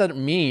mean. They're not that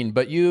mean,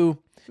 but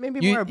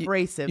maybe more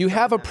abrasive. You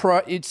have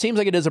it seems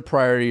like it is a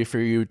priority for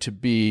you to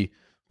be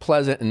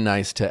pleasant and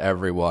nice to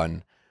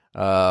everyone.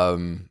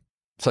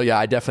 So yeah,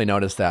 I definitely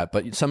noticed that,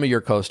 but some of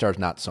your co-stars,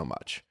 not so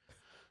much.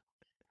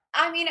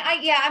 I mean,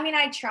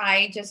 I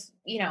try, just,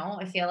 you know,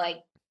 I feel like,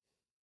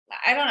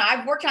 I don't know.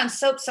 I've worked on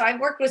soaps, so I've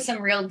worked with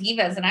some real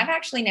divas, and I've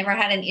actually never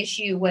had an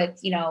issue with,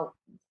 you know,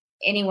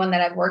 anyone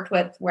that I've worked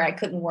with where I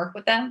couldn't work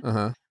with them.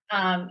 Uh-huh.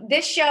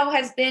 This show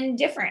has been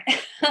different.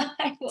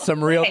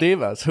 Some real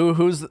divas.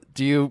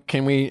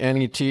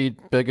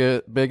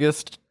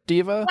 Biggest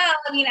diva? Well,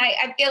 I mean,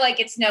 I feel like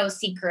it's no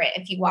secret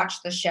if you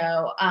watch the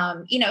show.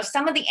 You know,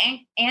 some of the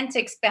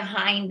antics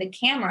behind the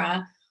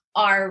camera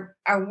are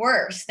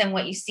worse than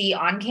what you see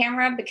on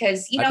camera,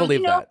 because, you know,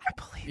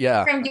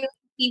 from doing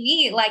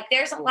TV, like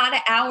there's a lot of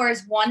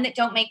hours, one, that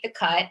don't make the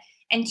cut,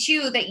 and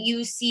 2, that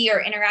you see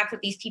or interact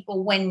with these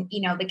people when,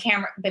 you know, the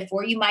camera,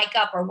 before you mic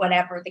up or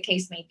whatever the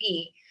case may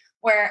be,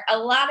 where a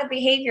lot of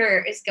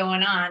behavior is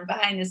going on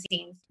behind the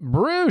scenes.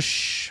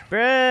 Brush.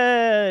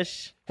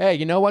 Hey,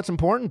 you know what's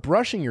important?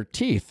 Brushing your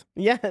teeth.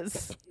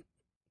 Yes.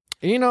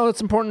 You know,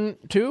 it's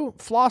important too,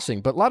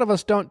 flossing, but a lot of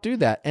us don't do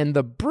that. And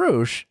the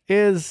brush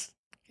it's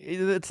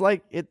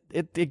like,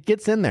 it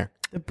gets in there.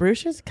 The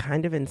brush is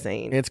kind of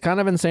insane. It's kind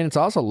of insane. It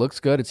also looks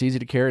good. It's easy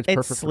to carry. It's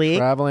perfect sleek. For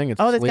traveling. It's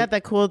got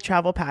that cool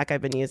travel pack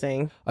I've been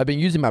using. I've been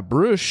using my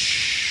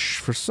brush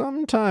for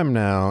some time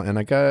now, and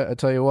I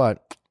tell you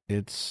what,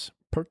 it's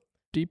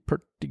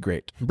pretty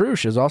great.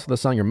 Brush is also the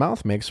sound your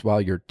mouth makes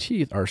while your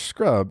teeth are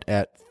scrubbed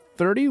at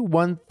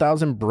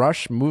 31,000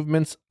 brush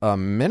movements a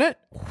minute.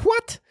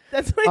 What?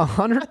 That's like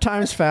 100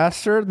 times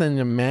faster than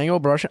the manual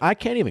brushing. I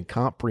can't even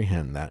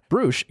comprehend that.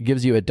 Brush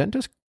gives you a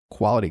dentist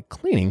quality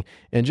cleaning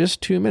in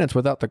just 2 minutes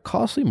without the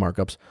costly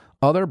markups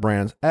other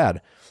brands add.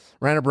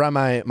 Ran it by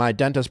my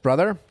dentist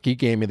brother. He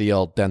gave me the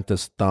old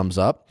dentist thumbs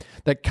up.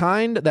 The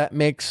kind that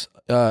makes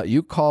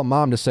you call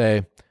mom to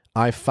say,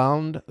 I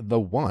found the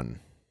one.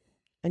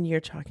 And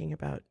you're talking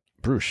about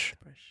Brush.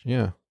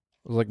 Yeah.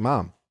 It was like,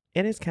 Mom.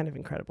 It is kind of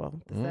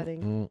incredible. The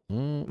setting.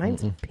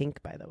 Mine's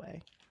pink, by the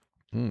way.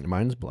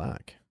 Mine's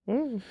black.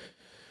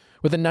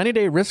 With a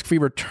 90-day risk-free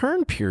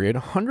return period,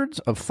 hundreds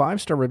of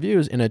 5-star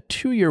reviews, and a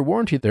 2-year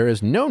warranty, there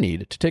is no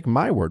need to take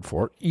my word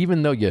for it,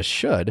 even though you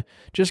should.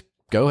 Just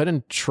go ahead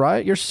and try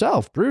it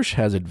yourself. Brush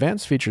has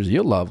advanced features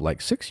you'll love,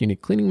 like 6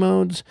 unique cleaning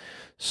modes,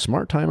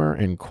 smart timer,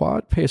 and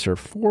quad pacer,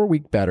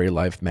 4-week battery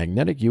life,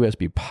 magnetic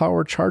USB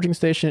power charging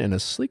station, and a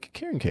sleek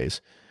carrying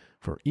case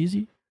for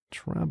easy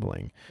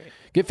traveling. Great.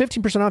 Get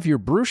 15% off your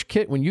Brush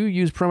kit when you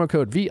use promo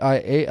code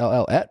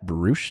VIALL at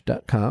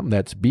Brush.com.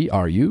 That's BRUUSH.com.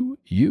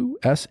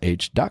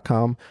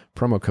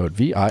 Promo code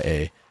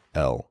VIALL.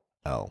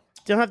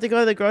 Don't have to go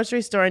to the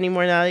grocery store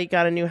anymore now that you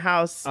got a new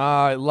house.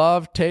 I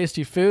love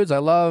tasty foods. I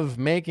love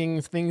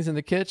making things in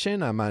the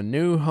kitchen. I'm a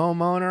new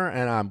homeowner,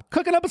 and I'm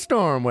cooking up a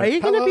storm with Are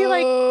you going to be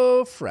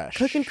like Fresh.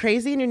 Cooking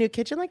crazy in your new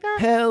kitchen like that?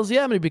 Hells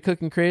yeah, I'm going to be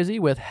cooking crazy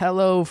with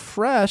Hello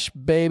Fresh,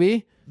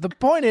 baby. The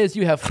point is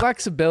you have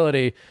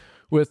flexibility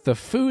with the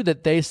food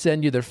that they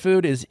send you. Their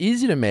food is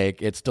easy to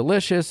make. It's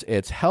delicious.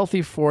 It's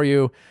healthy for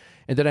you.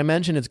 And did I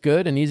mention it's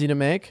good and easy to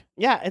make?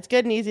 Yeah, it's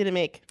good and easy to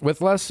make. With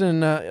less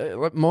than,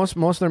 most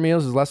of their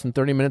meals is less than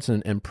 30 minutes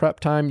in prep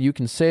time. You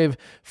can save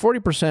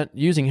 40%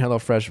 using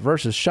HelloFresh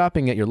versus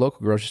shopping at your local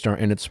grocery store.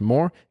 And it's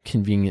more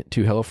convenient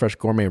too. HelloFresh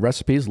gourmet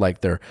recipes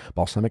like their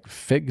balsamic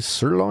fig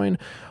sirloin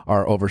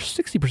are over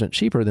 60%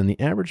 cheaper than the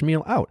average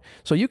meal out.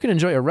 So you can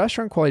enjoy a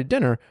restaurant quality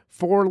dinner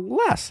for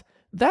less.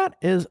 That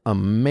is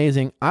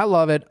amazing. I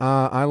love it.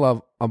 I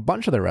love a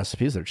bunch of their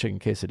recipes. Their chicken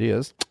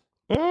quesadillas.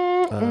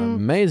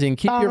 Amazing.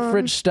 Keep your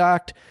fridge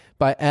stocked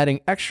by adding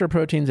extra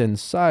proteins and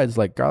sides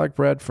like garlic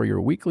bread for your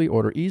weekly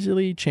order.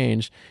 Easily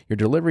change your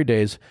delivery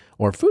days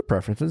or food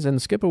preferences and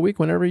skip a week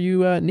whenever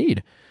you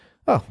need.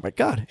 Oh my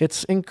God,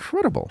 it's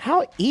incredible.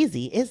 How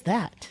easy is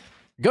that?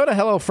 Go to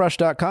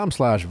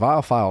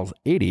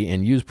HelloFresh.com/VileFiles80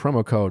 and use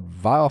promo code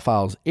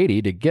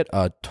VileFiles80 to get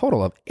a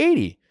total of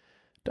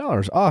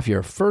 $80 off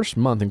your first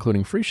month,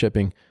 including free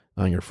shipping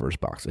on your first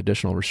box.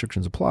 Additional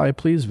restrictions apply.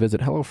 Please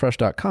visit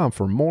HelloFresh.com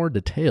for more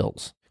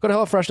details. Go to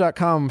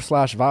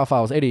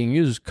HelloFresh.com/VileFiles80 and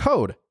use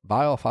code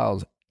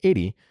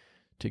VileFiles80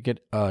 to get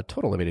a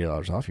total of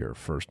 $80 off your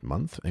first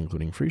month,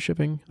 including free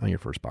shipping on your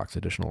first box.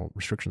 Additional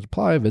restrictions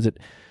apply. Visit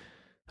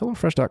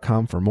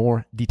HelloFresh.com for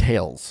more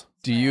details.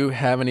 Do you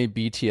have any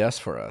BTS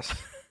for us?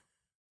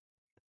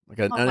 Like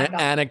an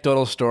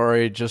anecdotal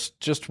story,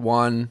 just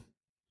one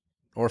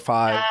or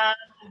five?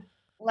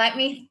 Let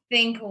me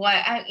think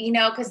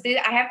because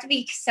I have to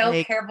be so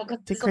careful.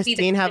 Did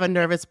Christine have a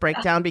nervous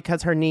breakdown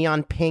because her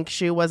neon pink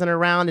shoe wasn't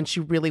around and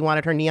she really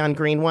wanted her neon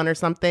green one or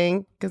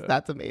something? Because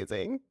that's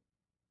amazing.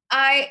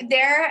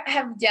 There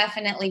have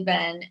definitely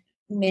been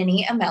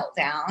many a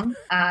meltdown.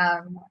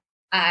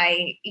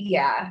 I'm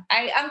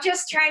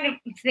just trying to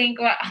think.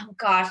 Oh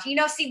gosh,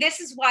 see, this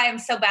is why I'm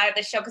so bad at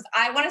this show because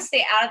I want to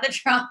stay out of the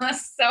drama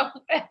so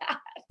bad.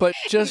 But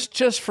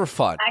just for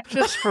fun,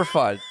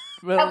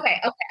 Well,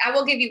 okay. I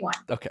will give you one.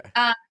 Okay.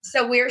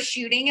 So we're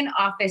shooting an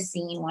office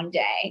scene one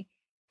day,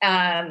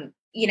 and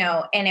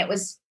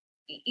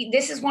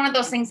this is one of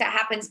those things that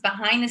happens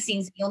behind the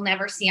scenes that you'll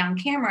never see on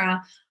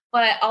camera.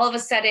 But all of a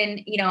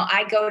sudden,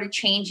 I go to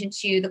change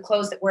into the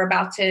clothes that we're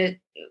about to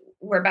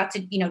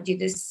do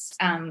this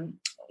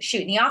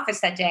shoot in the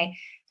office that day.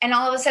 And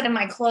all of a sudden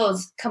my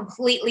clothes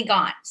completely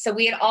gone. So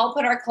we had all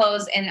put our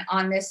clothes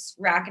on this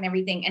rack and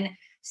everything. And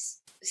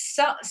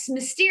so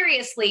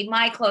mysteriously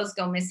my clothes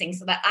go missing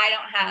so that I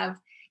don't have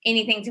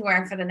anything to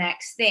wear for the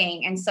next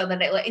thing. And so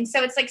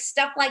it's like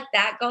stuff like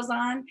that goes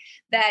on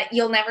that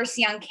you'll never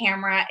see on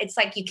camera. It's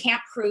like, you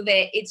can't prove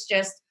it. It's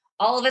just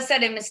all of a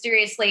sudden,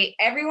 mysteriously,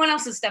 everyone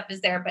else's stuff is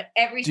there, but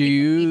everything. Do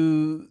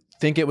you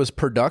think it was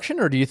production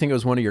or do you think it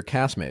was one of your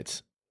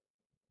castmates?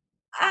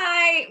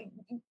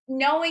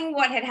 Knowing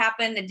what had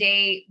happened the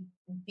day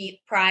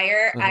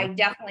prior, I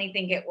definitely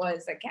think it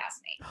was a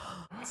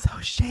castmate. So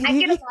shady. I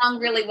get along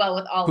really well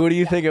with all of them. Who do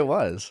you think it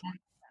was?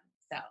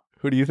 So.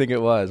 Who do you think it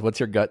was?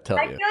 What's your gut tell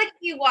you? I feel like if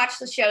you watch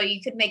the show,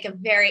 you could make a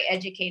very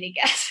educated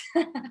guess.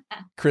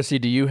 Chrissy,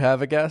 do you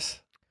have a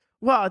guess?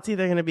 Well, it's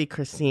either going to be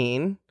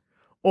Christine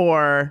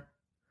or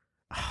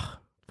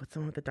what's the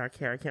one with the dark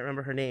hair? I can't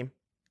remember her name.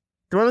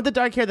 The one with the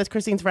dark hair that's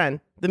Christine's friend.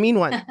 The mean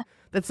one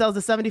that sells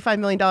the $75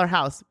 million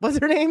house. What's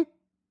her name?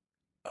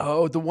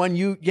 Oh, the one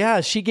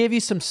she gave you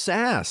some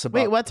sass.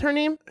 Wait, what's her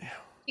name?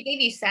 She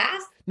gave you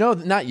sass? No,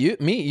 not you.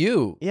 Me,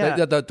 you.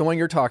 Yeah. The one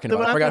you're talking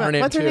about. I forgot her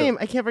name What's too. her name?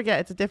 I can't forget.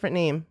 It's a different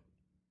name.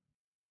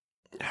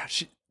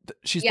 She's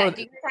you're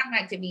talking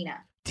about Davina.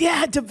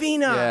 Yeah,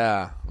 Davina.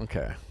 Yeah,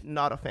 okay.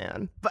 Not a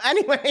fan. But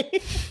anyway,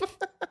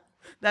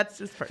 that's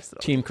just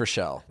personal. Team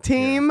Chrishell.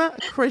 Team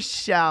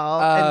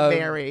Chrishell and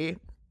Mary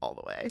all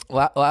the way.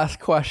 Last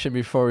question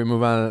before we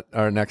move on to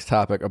our next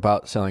topic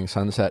about Selling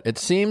Sunset. It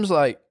seems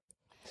like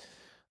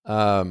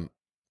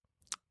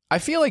I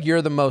feel like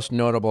you're the most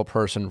notable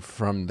person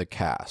from the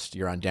cast.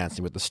 You're on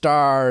Dancing with the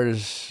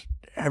Stars.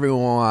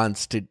 Everyone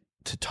wants to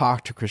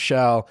talk to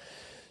Chrishell.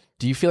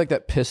 Do you feel like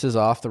that pisses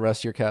off the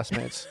rest of your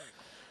castmates?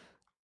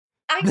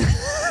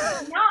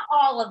 Not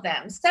all of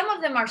them. Some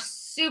of them are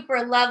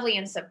super lovely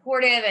and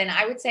supportive, and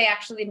I would say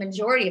actually the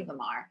majority of them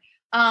are.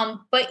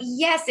 But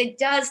yes, it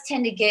does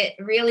tend to get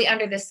really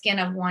under the skin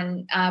of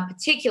one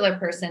particular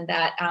person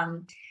that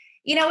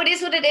it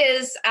is what it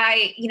is.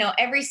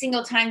 Every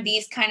single time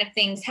these kind of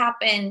things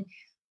happen,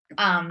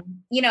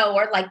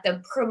 or like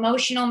the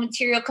promotional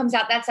material comes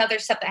out, that's other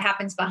stuff that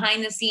happens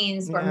behind the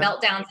scenes where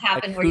meltdowns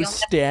happen. Like where who's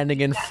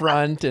standing in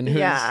front and who's...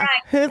 Yeah,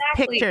 whose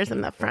pictures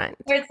in the front.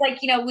 Where it's like,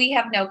 we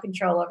have no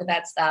control over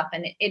that stuff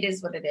and it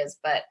is what it is.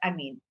 But I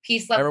mean,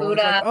 peace, love, Everyone's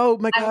Buddha. like, oh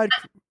my God,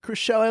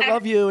 Chrishell, I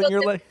love you. And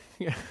you're like...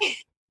 Yeah.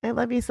 I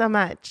love you so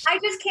much. I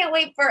just can't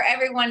wait for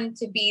everyone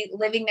to be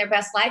living their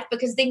best life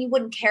because then you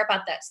wouldn't care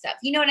about that stuff.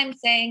 You know what I'm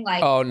saying?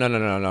 Like, oh,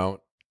 no.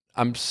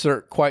 I'm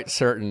quite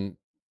certain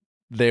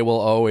they will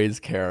always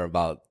care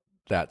about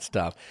that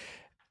stuff.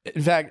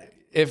 In fact,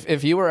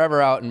 if you were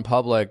ever out in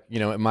public,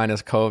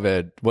 minus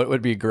COVID, what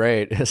would be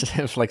great is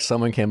if like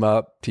someone came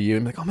up to you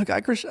and like, oh my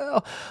God,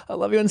 Chrishell, I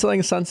love you in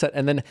Selling Sunset,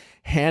 and then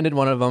handed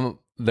one of them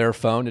their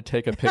phone to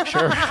take a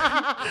picture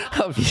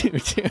of you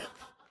too.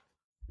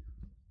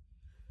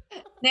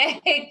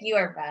 Nick, you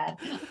are bad.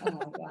 Oh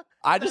my God.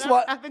 I just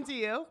want happened to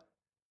you.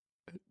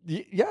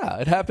 Yeah,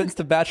 it happens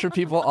to Bachelor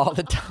people all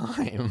the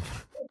time.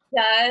 It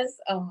does.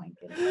 Oh my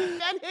goodness.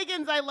 Ben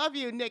Higgins, I love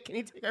you. Nick, can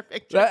you take our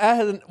picture? It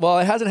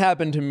hasn't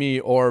happened to me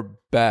or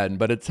Ben,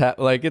 but it's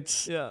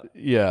it's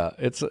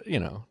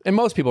and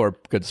most people are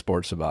good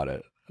sports about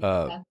it.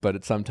 But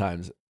it's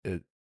sometimes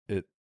it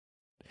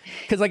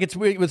because like it's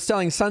weird with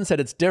Selling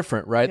Sunset, it's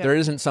different, right? Yeah. There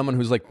isn't someone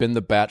who's like been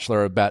the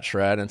Bachelor or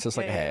Bachelorette, and it's just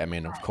like, hey, I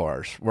mean, of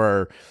course,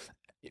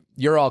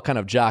 you're all kind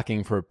of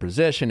jockeying for a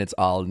position. It's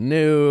all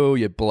new.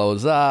 It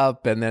blows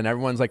up, and then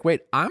everyone's like,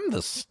 "Wait, I'm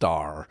the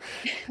star."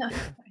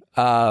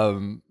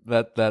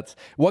 That's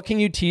what can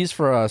you tease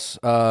for us?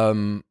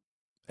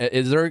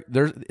 Is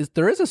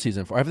there is a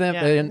season 4? Have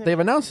they've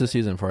announced the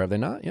season 4? Have they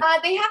not? Yeah.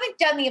 They haven't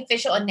done the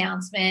official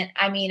announcement.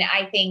 I mean,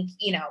 I think,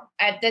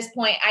 at this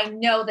point, I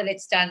know that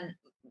it's done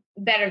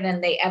better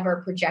than they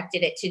ever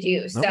projected it to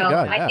do. So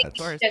I think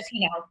it's just,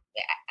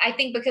 I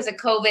think because of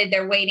COVID,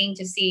 they're waiting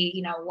to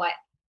see,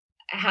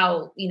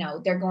 how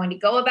they're going to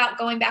go about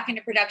going back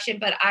into production.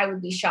 But I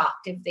would be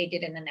shocked if they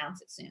didn't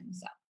announce it soon.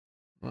 So.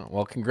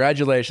 Well,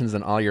 congratulations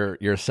on all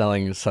your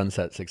selling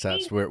Sunset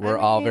success. We're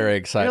all very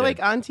excited. You're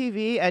like on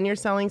TV and you're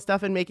selling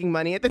stuff and making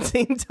money at the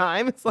same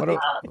time. It's like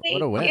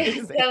what a win!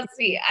 It's so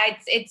sweet.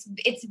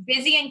 It's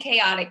busy and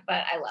chaotic,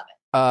 but I love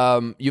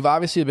it. You've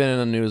obviously been in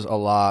the news a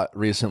lot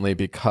recently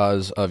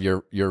because of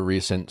your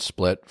recent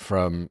split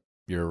from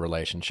your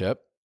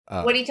relationship.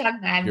 What are you talking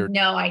about? I have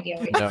no idea.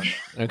 What you're talking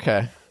about.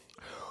 Okay.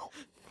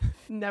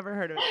 Never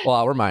heard of it. Well,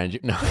 I'll remind you.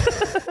 No.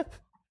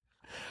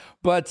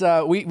 But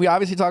we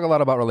obviously talk a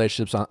lot about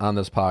relationships on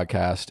this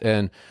podcast.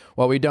 And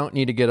while we don't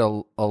need to get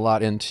a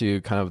lot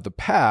into kind of the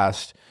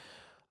past,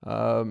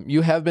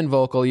 you have been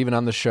vocal even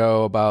on the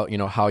show about,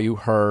 how you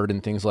heard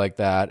and things like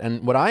that.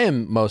 And what I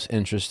am most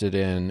interested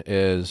in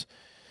is,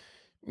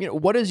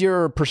 what is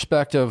your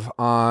perspective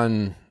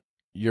on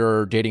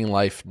your dating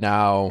life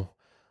now?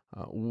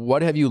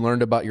 What have you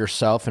learned about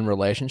yourself and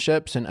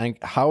relationships? And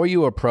how are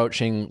you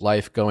approaching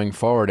life going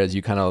forward as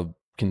you kind of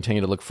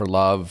continue to look for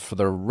love for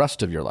the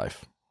rest of your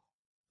life?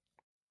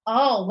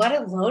 Oh, what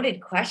a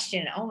loaded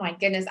question. Oh my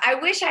goodness. I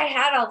wish I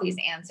had all these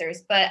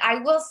answers, but I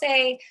will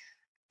say,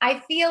 I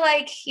feel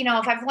like,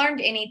 if I've learned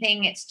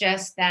anything, it's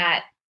just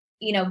that,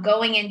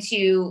 going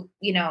into,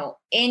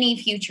 any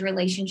future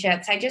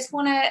relationships, I just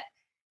want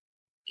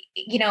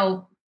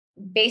to,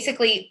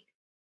 basically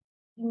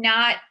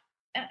not,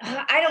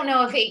 I don't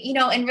know if it,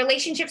 in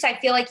relationships, I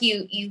feel like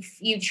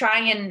you try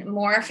and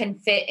morph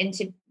and fit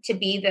into to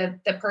be the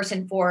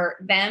person for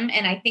them.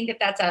 And I think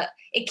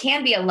it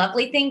can be a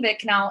lovely thing, but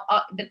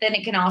but then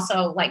it can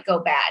also like go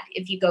bad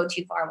if you go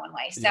too far one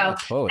way. So yeah,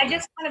 totally. I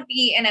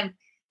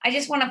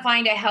just want to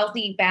find a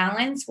healthy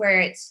balance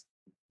where it's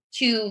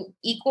two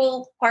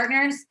equal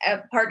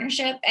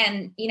partnership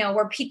and,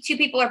 where two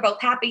people are both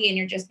happy and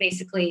you're just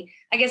basically,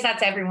 I guess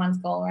that's everyone's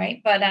goal.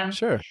 Right. But,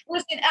 sure.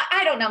 Listen,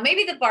 I don't know,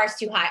 maybe the bar's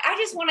too high. I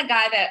just want a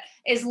guy that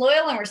is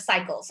loyal and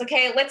recycles.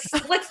 Okay. Let's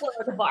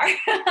lower the bar.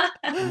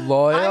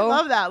 Loyal. I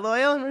love that.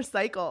 Loyal and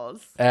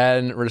recycles.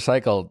 And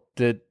recycle.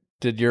 Did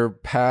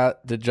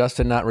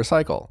Justin not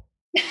recycle?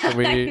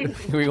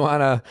 We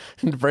want to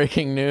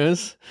breaking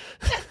news.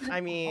 I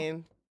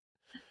mean,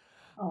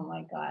 oh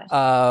my gosh.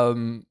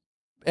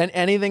 And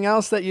anything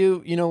else that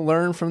you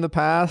learn from the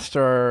past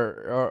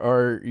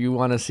or you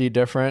want to see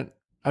different?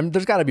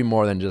 There's got to be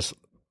more than just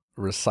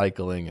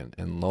recycling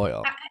and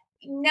loyal.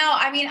 No,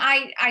 I mean,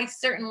 I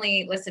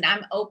certainly, listen,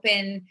 I'm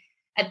open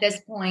at this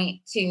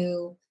point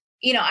to,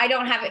 I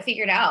don't have it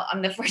figured out.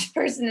 I'm the first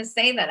person to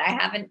say that. I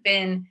haven't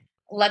been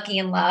lucky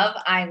in love.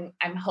 I'm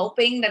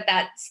hoping that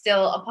that's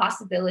still a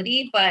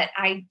possibility, but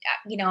I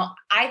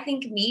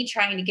think me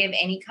trying to give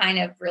any kind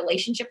of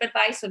relationship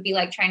advice would be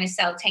like trying to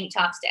sell tank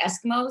tops to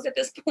Eskimos at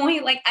this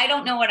point. Like, I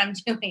don't know what I'm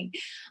doing.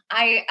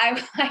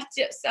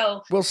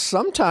 Well,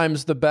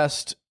 sometimes the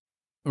best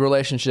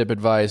relationship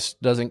advice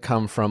doesn't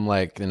come from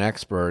like an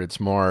expert. It's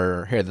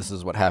more, hey, this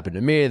is what happened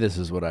to me. This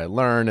is what I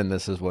learned. And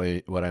this is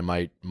what I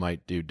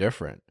might do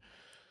different.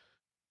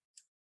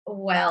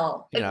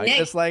 Well, Nick,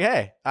 it's like,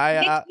 hey,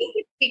 Nick, you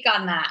can speak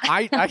on that.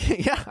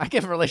 I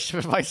give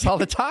relationship advice all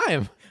the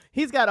time.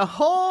 He's got a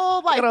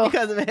whole life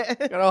because of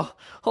it. Got a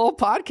whole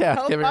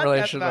podcast giving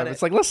relationship advice.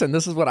 It's like, listen,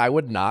 this is what I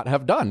would not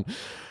have done.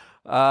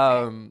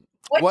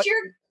 What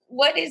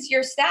is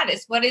your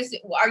status?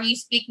 Are you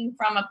speaking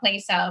from a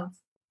place of?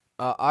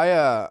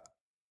 I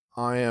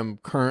am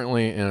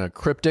currently in a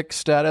cryptic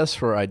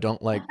status where I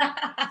don't like.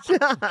 See,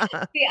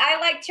 I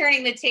like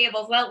turning the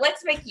tables. Well,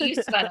 let's make use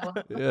of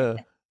it. Yeah.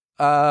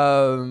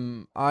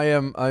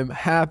 I'm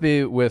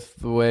happy with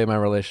the way my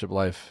relationship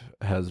life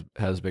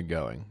has been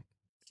going.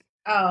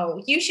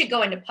 Oh, you should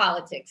go into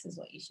politics is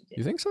what you should do.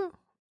 You think so?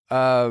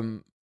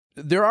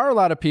 There are a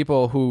lot of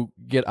people who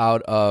get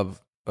out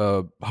of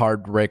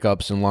hard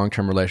breakups and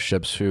long-term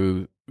relationships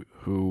who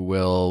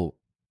will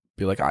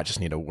be like, I just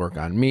need to work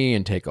on me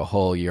and take a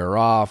whole year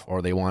off,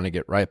 or they want to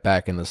get right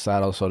back in the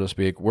saddle, so to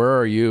speak. Where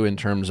are you in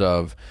terms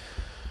of,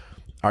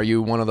 are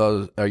you one of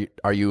those,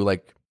 are you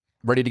like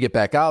ready to get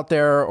back out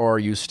there, or are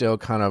you still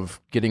kind of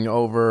getting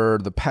over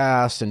the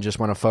past and just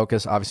want to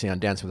focus obviously on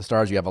Dancing with the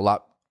Stars? You have a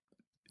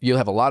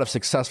lot of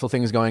successful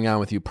things going on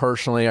with you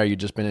personally. Are you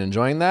just been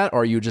enjoying that,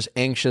 or are you just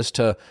anxious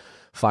to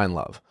find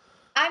love?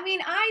 I mean,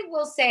 I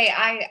will say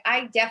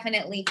I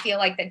definitely feel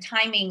like the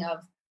timing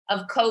of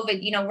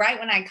COVID, right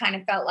when I kind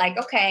of felt like,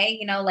 okay,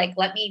 like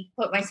let me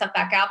put myself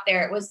back out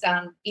there. It was,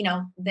 then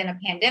a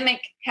pandemic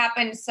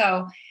happened.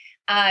 So,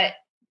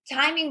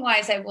 timing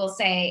wise, I will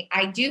say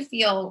I do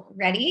feel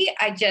ready.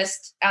 I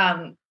just,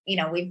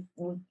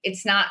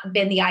 it's not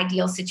been the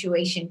ideal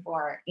situation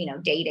for,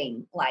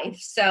 dating life.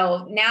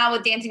 So now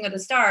with Dancing with the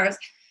Stars,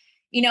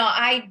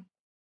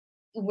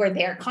 we're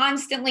there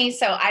constantly.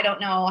 So I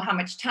don't know how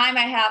much time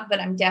I have, but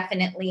I'm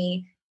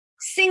definitely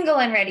single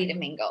and ready to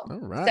mingle. All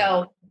right.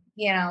 So,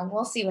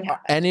 we'll see what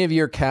happens. Any of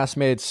your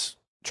castmates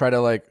try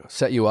to like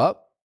set you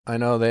up? I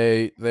know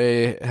they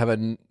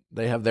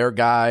have their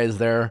guys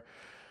there.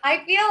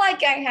 I feel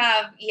like I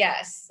have,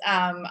 yes.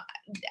 I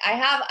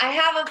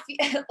have a few,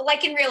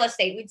 like in real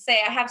estate, we'd say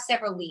I have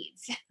several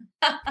leads.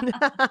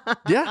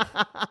 Yeah.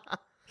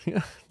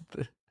 Yeah.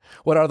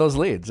 What are those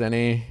leads?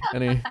 Any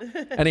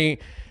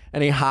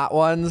hot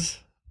ones?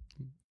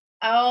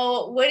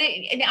 Oh,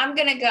 I'm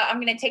going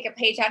to take a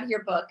page out of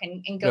your book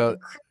and go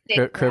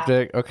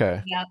cryptic.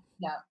 Okay. Yeah.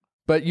 Yeah.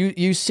 But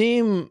you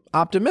seem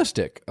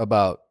optimistic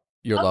about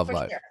your love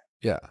life. Sure.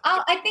 Yeah.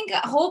 I think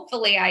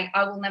hopefully I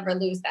will never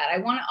lose that.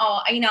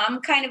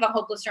 I'm kind of a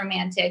hopeless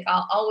romantic.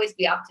 I'll always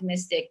be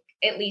optimistic.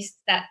 At least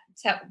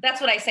that's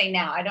what I say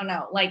now. I don't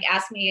know. Like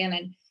ask me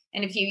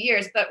in a few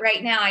years, but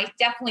right now I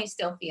definitely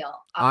still feel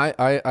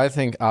optimistic. I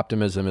think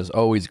optimism is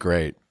always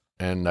great.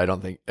 And I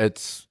don't think it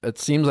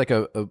seems like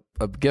a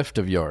gift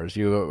of yours.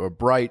 You're a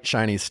bright,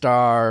 shiny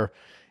star.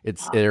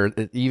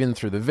 Even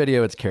through the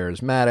video, it's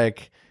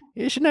charismatic.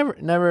 You should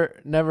never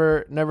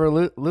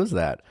lose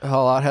that. A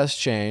lot has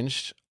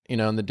changed,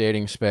 in the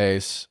dating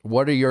space.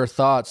 What are your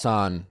thoughts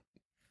on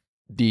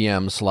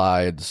DM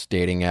slides,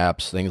 dating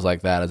apps, things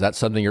like that? Is that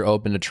something you're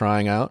open to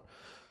trying out?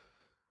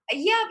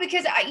 Yeah,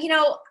 because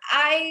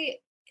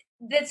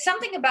there's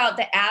something about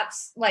the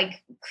apps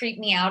like creep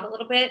me out a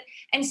little bit.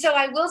 And so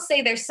I will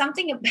say there's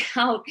something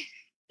about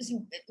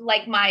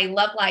like my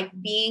love life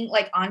being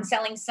like on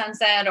Selling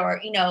Sunset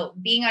or,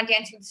 being on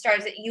Dancing with the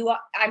Stars that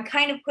I'm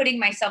kind of putting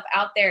myself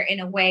out there in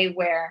a way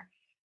where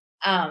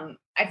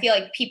I feel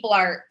like people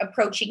are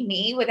approaching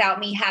me without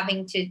me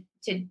having to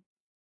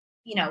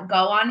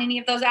go on any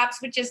of those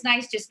apps, which is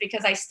nice just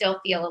because I still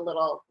feel a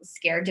little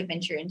scared to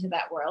venture into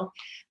that world.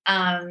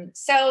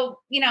 So,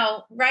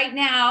 right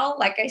now,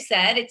 like I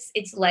said,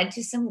 it's led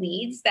to some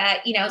leads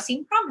that,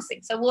 seem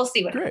promising. So we'll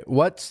see what Great.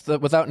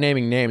 Without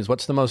naming names,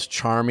 what's the most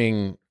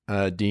charming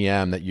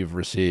DM that you've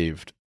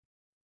received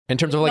in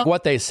terms of like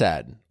what they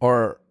said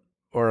or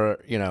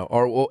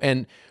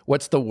and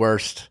what's the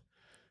worst?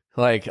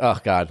 Like, oh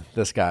God,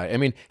 this guy. I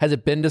mean, has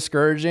it been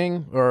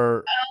discouraging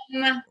or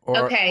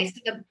okay.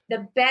 So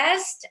the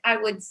best I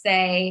would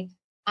say,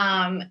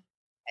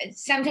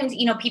 sometimes,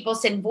 people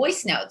send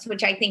voice notes,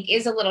 which I think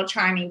is a little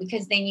charming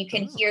because then you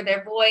can hear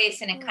their voice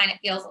and it kind of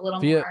feels a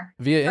little more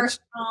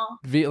personal.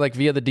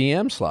 Via the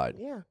DM slide.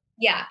 Yeah.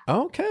 Yeah.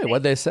 Okay.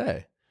 What'd they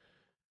say?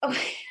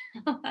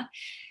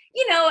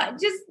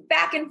 Just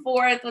back and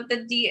forth with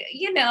like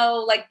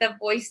the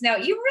voice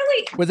note.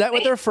 Was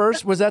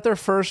that their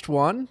first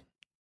one?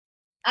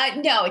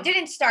 No, it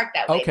didn't start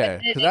that way.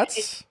 Okay,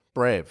 that's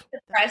brave. The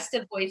rest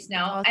of voice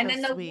note. Oh, and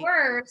then the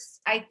worst,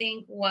 I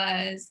think,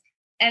 was,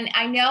 and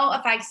I know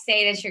if I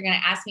say this, you're going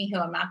to ask me who.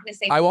 I'm not going to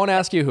say I won't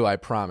ask you who, I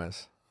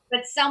promise.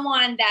 But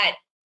someone that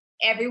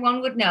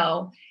everyone would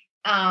know.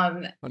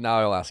 Well, now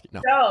I'll ask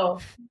you. No.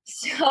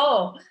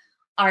 So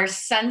are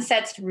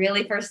sunsets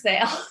really for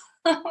sale?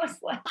 I was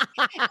like,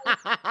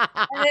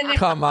 and then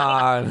come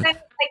on. I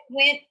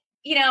went,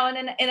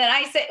 and then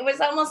I said it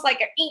was almost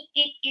like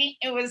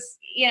it was,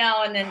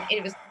 and then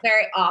it was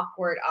very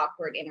awkward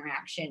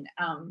interaction.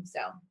 So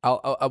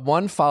I'll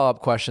one follow-up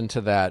question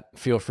to that.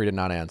 Feel free to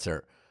not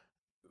answer.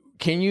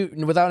 Can you,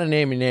 without a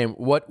name,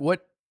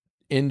 what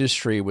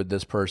industry would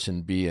this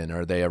person be in?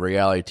 Are they a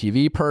reality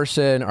TV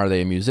person? Are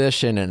they a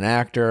musician, an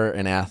actor,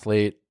 an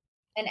athlete?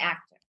 An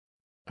actor.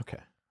 Okay.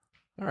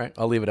 All right.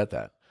 I'll leave it at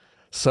that.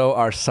 So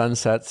our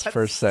sunsets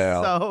for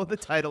sale. So the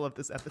title of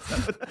this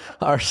episode.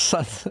 Our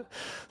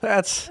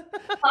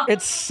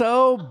it's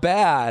so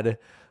bad.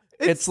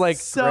 It's like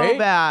so great,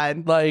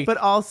 bad. Like, but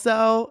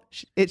also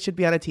it should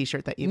be on a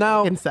T-shirt that you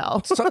can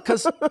sell.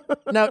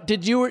 Now,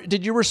 did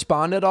you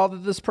respond at all to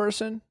this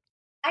person?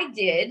 I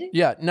did.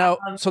 Yeah. Now,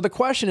 so the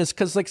question is,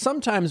 because like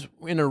sometimes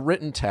in a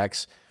written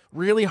text,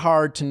 really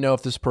hard to know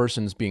if this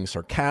person's being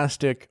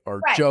sarcastic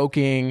or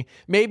joking.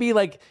 Maybe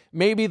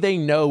they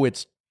know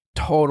it's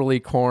totally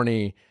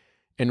corny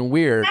and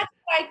weird. That's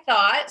what I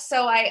thought.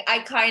 So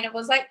I kind of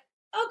was like,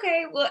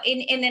 okay, well,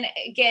 and then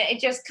again,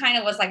 it just kind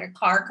of was like a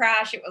car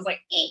crash. It was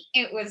like,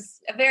 it was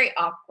a very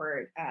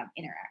awkward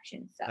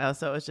interaction.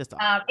 So it's just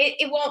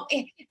it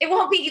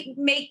won't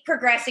be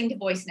progressing to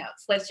voice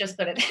notes. Let's just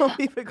put it that won't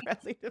be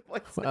progressing to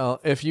voice notes.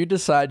 Well, if you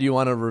decide you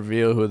want to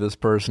reveal who this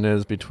person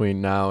is between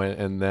now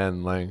and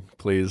then, like,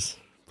 please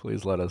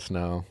let us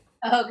know.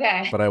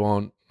 Okay. But I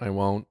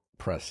won't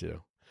press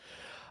you.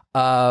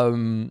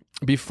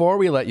 Before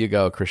we let you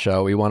go,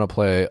 Chrishell, we want to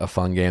play a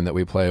fun game that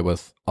we play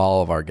with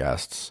all of our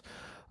guests.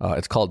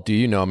 It's called Do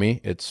You Know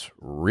Me? It's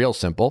real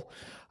simple.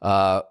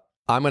 I'm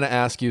going to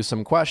ask you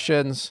some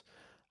questions.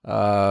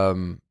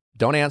 Don't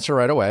answer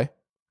right away.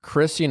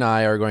 Chrissy and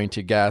I are going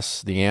to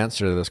guess the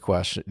answer to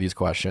these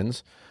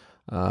questions.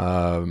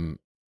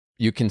 You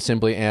you can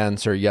simply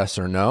answer yes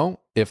or no.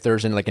 If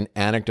there's an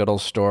anecdotal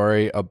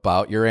story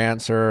about your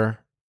answer,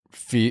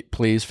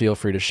 please feel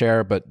free to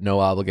share, but no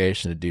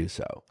obligation to do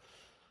so.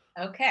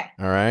 Okay.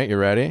 All right, you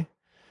ready?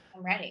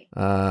 I'm ready.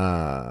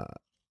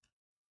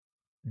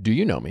 Do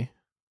you know me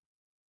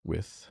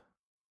with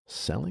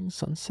Selling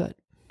Sunset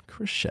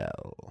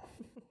Chrishell?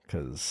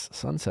 Because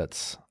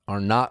sunsets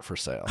are not for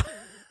sale.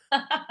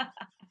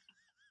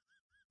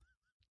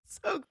 It's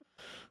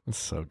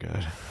so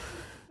good.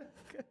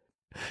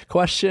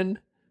 Question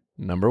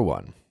number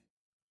 1.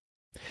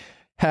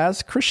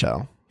 Has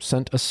Chrishell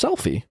sent a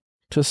selfie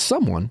to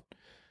someone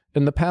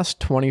in the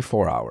past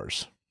 24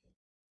 hours?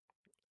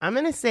 I'm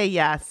going to say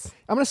yes.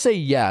 I'm going to say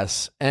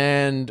yes,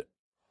 and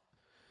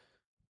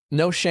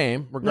no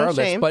shame, regardless.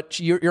 No shame. But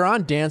you're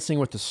on Dancing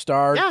with the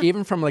Stars. Yeah.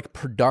 Even from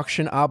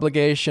production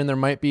obligation, there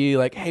might be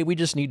hey, we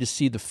just need to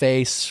see the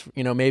face.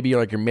 Maybe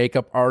your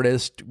makeup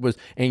artist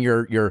and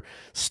your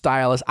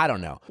stylist. I don't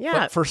know. Yeah.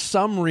 But for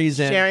some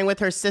reason, Sharing with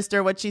her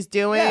sister what she's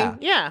doing.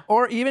 Yeah.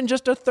 Or even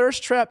just a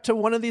thirst trap to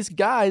one of these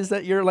guys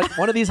that you're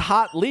one of these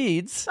hot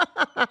leads.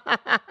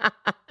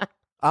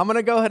 I'm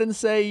gonna go ahead and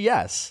say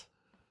yes.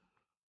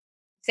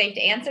 Safe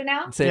to answer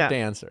now? Safe to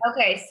answer.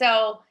 Okay,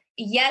 so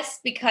yes,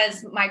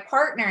 because my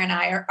partner and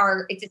I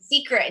are it's a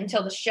secret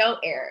until the show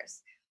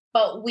airs.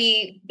 But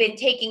we've been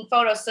taking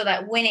photos so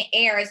that when it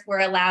airs, we're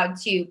allowed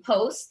to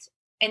post.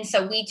 And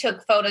so we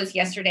took photos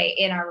yesterday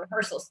in our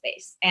rehearsal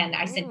space, and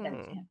I sent them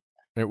to him.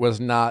 It was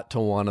not to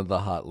one of the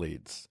hot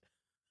leads.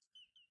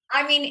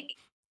 I mean,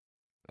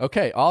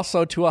 okay,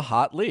 also to a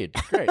hot lead.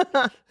 Great.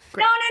 no.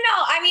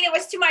 I mean, it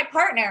was to my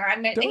partner.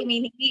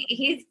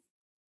 He's.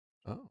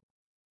 Oh.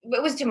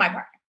 It was to my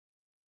partner.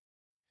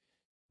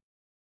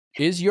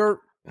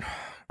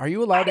 Are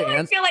you allowed to I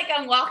answer? feel like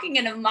I'm walking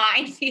in a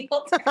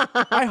minefield.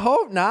 I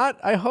hope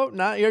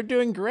not. You're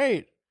doing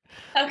great.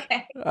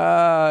 Okay.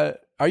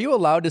 Are you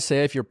allowed to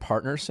say if your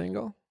partner's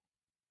single?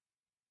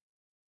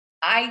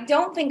 I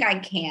don't think I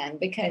can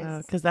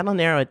because that'll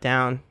narrow it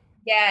down.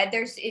 Yeah,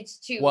 it's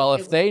too. Well,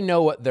 if they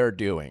know what they're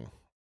doing,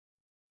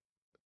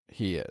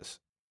 he is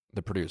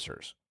the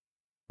producers,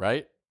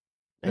 right?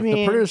 If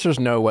the producers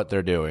know what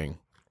they're doing,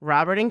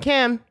 Robert and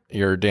Kim,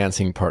 your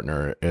dancing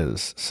partner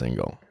is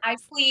single. I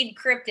plead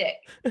cryptic.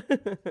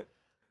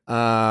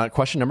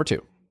 Question number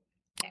 2.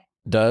 Okay.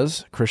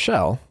 Does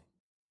Chrishell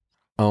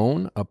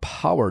own a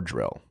power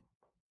drill?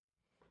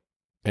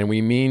 And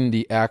we mean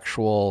the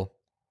actual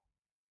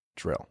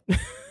drill.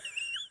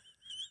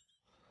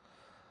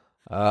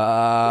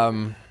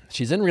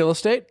 She's in real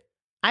estate.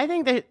 I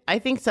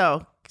think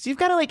so. Because you've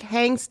got to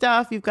hang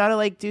stuff. You've got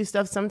to do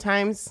stuff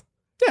sometimes.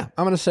 Yeah,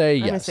 I'm going to say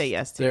yes. I'm going to say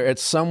yes, too.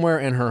 It's somewhere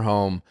in her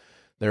home.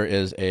 There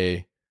is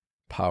a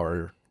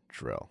power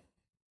drill.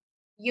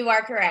 You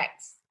are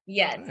correct.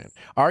 Yes. Right.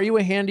 Are you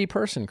a handy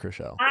person,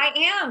 Chrishell? I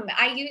am.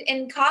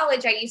 In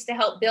college, I used to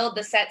help build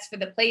the sets for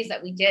the plays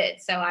that we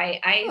did. So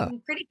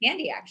I'm pretty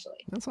handy, actually.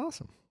 That's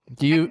awesome.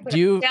 Do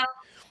you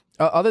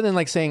other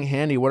than saying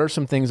handy, what are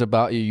some things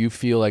about you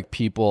feel like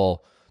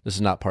people, this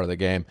is not part of the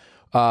game,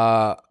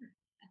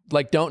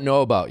 don't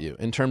know about you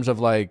in terms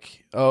of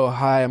oh,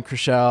 hi, I'm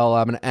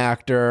Chrishell, I'm an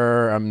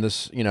actor, I'm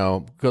this,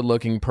 good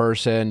looking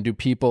person.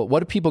 What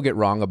do people get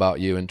wrong about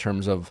you in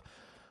terms of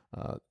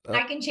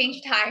I can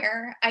change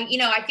tire.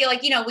 I feel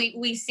like,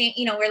 we see,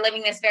 we're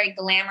living this very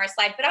glamorous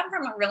life, but I'm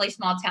from a really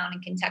small town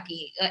in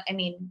Kentucky. I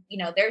mean,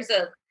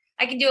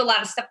 I can do a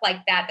lot of stuff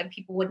like that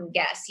people wouldn't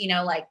guess,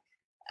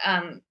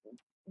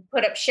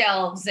 put up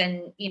shelves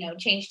and,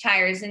 change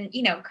tires and,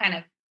 kind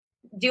of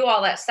do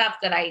all that stuff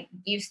that I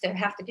used to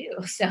have to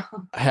do. So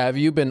have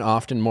you been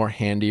often more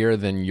handier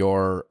than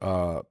your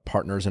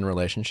partners in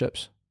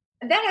relationships?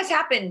 That has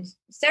happened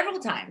several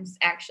times,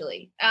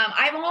 actually.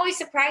 I'm always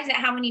surprised at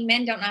how many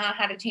men don't know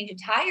how to change a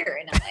tire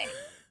in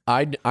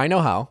LA. I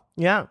know how.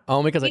 Yeah.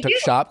 Only because I took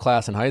shop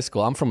class in high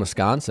school. I'm from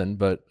Wisconsin,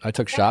 but I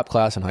took shop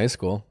class in high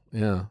school.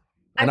 Yeah.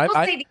 And I will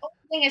say the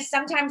only thing is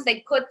sometimes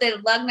they put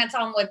the lug nuts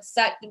on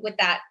with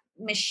that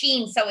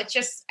machine, so it's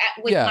just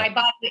my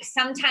body.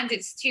 Sometimes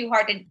it's too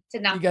hard to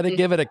not. You got to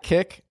give it a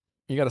kick.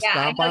 You got to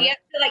stomp on it. You have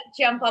to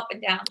jump up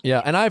and down.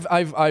 Yeah, and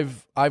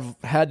I've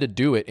had to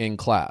do it in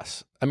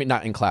class. I mean,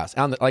 not in class.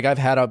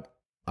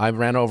 I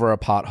ran over a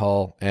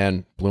pothole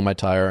and blew my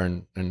tire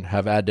and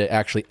have had to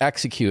actually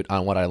execute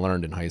on what I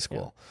learned in high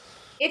school.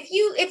 If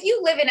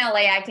you live in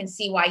LA, I can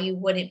see why you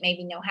wouldn't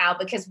maybe know how,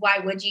 because why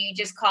would you? You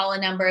just call a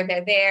number,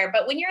 they're there.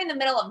 But when you're in the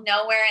middle of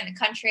nowhere in the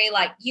country,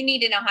 you need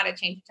to know how to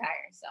change a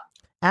tire. So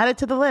add it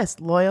to the list.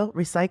 Loyal,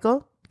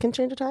 recycle, can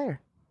change a tire.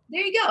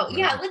 There you go.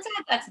 Yeah, let's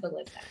add that to the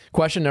list.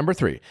 Question number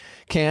 3.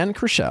 Can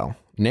Chrishell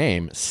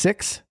name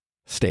 6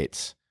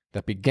 states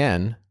that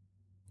begin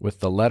with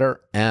the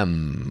letter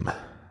M?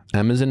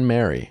 M is in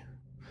Mary.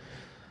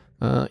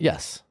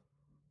 Yes.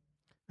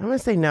 I'm going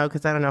to say no,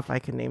 because I don't know if I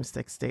can name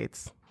 6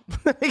 states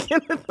that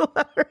begin with the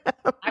letter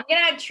M. I'm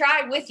going to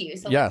try with you.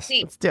 So yes. Let's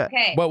see. Let's do it.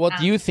 Okay. Well,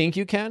 do you think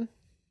you can?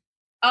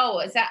 Oh,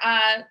 is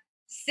that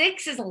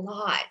 6 is a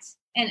lot.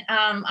 And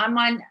I'm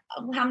on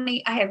how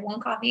many? I had 1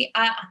 coffee.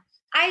 I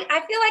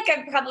feel like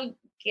I'd probably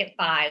get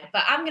 5,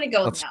 but I'm going to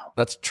go with no.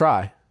 Let's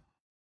try.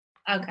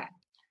 Okay.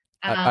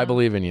 I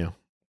believe in you.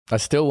 I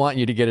still want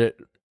you to get it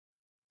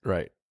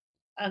right.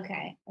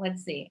 Okay.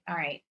 Let's see. All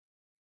right.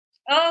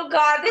 Oh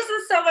God, this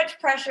is so much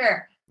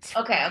pressure.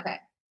 Okay.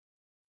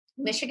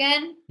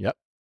 Michigan. Yep.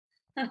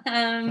 No,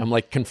 I'm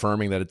like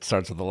confirming that it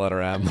starts with the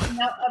letter M.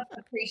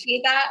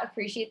 appreciate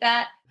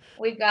that.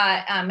 We've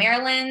got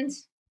Maryland,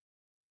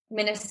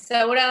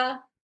 Minnesota.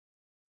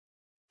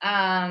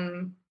 How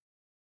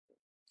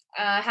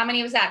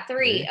many was that?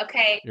 3.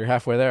 Okay. You're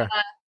halfway there.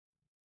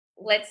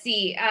 Let's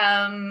see.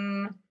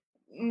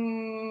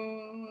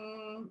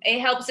 It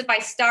helps if I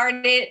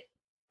start it.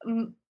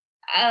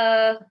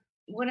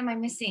 What am I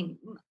missing?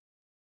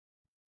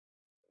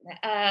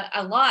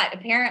 A lot,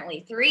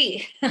 apparently.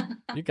 3.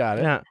 You got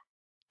it. Yeah.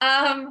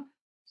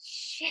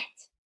 Shit.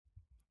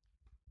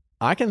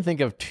 I can think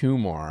of 2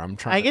 more.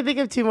 I can think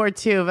of 2 more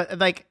too, but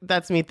like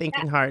that's me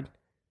thinking hard.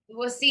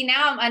 Well, see,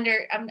 now I'm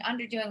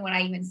underdoing what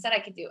I even said I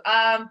could do.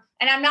 And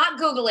I'm not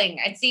Googling.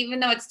 It's even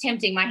though it's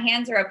tempting. My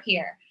hands are up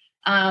here.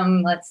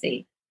 Let's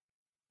see.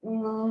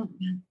 Oh,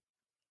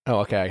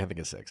 okay. I can think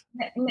of 6.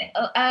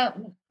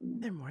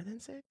 They're more than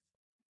 6.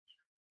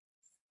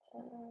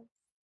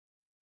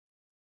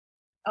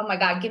 Oh my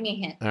God, give me a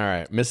hint. All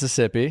right.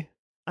 Mississippi,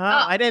 Oh,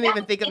 I didn't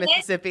even think of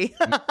Mississippi.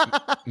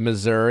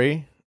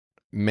 Missouri,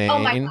 Maine, Oh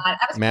my God, I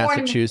was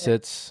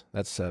Massachusetts.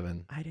 That's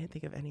 7. I didn't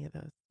think of any of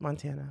those.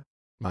 Montana.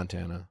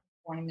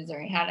 born in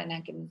Missouri. How did I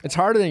not get Missouri? It's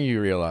harder than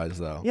you realize,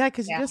 though. Yeah,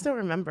 because you just don't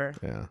remember.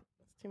 Yeah.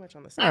 It's too much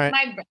on the All side.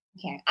 right.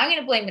 Okay. I'm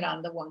going to blame it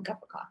on the 1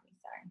 cup of coffee.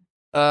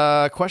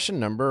 Sorry. Question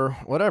number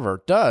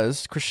whatever.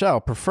 Does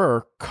Chrishell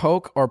prefer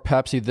Coke or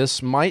Pepsi?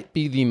 This might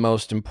be the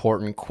most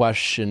important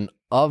question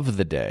of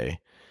the day.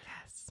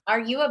 Yes. Are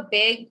you a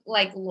big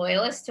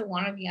loyalist to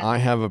one of the other? I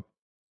have a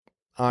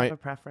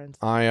preference.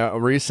 I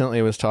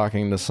recently was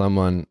talking to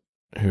someone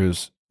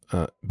who's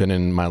been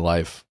in my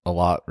life a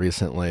lot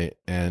recently,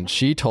 and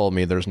she told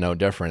me there's no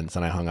difference,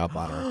 and I hung up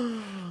on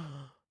her.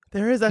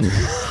 There is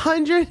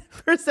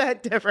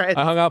 100% difference.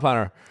 I hung up on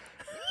her.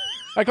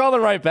 I called her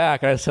right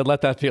back. I said,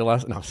 "Let that be a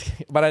lesson." No,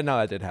 but I know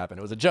that did happen.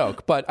 It was a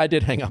joke, but I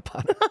did hang up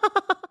on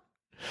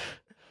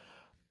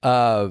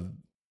her.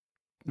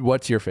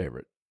 What's your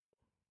favorite?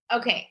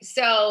 Okay,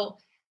 so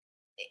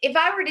if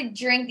I were to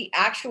drink the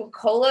actual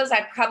colas,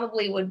 I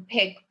probably would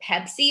pick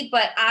Pepsi.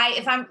 But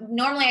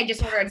normally I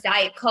just order a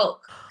Diet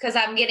Coke because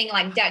I'm getting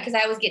because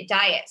I always get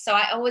Diet. So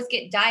I always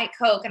get Diet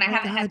Coke, and I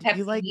haven't had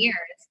Pepsi in years.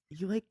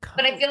 You like Coke?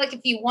 But I feel like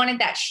if you wanted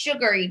that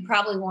sugar, you'd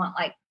probably want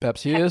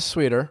Pepsi is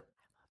sweeter.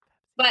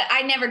 But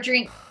I never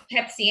drink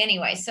Pepsi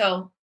anyway.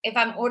 So if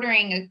I'm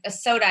ordering a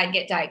soda, I'd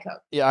get Diet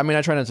Coke. Yeah, I mean,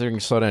 I try not to drink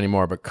soda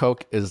anymore, but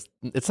Coke is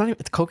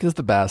Coke is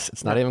the best.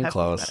 It's not even Pepsi's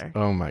close. better.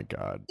 Oh my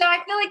God. So I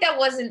feel like that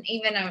wasn't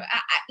even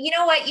you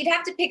know what? You'd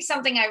have to pick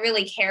something I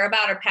really care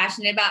about or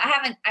passionate about.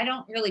 I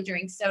don't really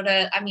drink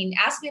soda. I mean,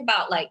 ask me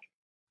about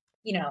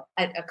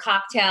a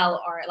cocktail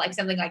or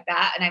something like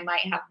that, and I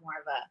might have more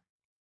of a.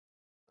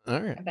 All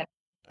right.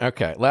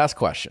 Okay. Last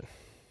question.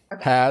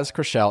 Okay. Has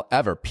Chrishell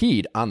ever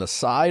peed on the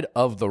side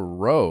of the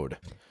road?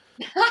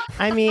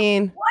 I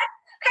mean, What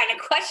kind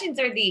of questions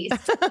are these?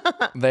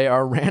 They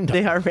are random.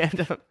 they are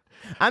random.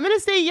 I'm going to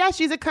say yes,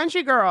 she's a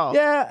country girl.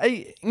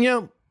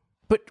 Yeah,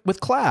 but with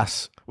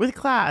class. With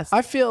class.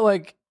 I feel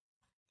like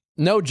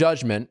no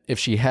judgment if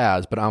she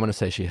has, but I'm going to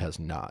say she has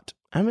not.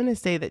 I'm going to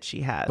say that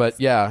she has. But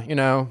yeah,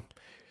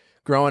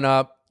 growing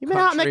up, You've been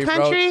out in the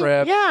country?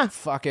 road trip, Yeah.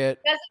 fuck it.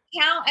 Does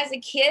it count as a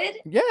kid?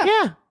 Yeah.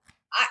 Yeah.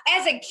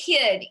 As a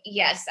kid,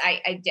 yes,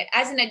 I did.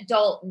 As an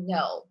adult,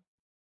 no.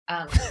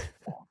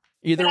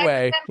 Either But I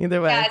way,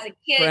 remember, as a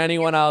kid, for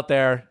anyone out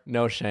there,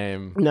 no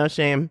shame No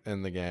shame.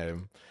 in the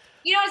game.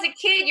 as a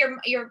kid,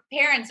 your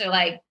parents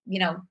are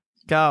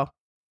Go.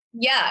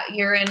 yeah,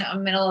 you're in the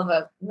middle of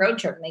a road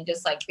trip, and they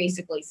just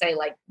basically say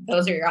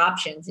those are your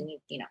options, and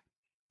you know.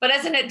 But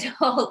as an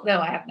adult,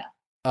 no, I have not.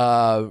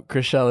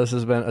 Chrishell, this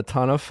has been a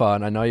ton of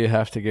fun. I know you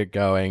have to get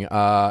going.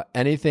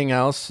 Anything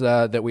else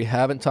that we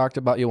haven't talked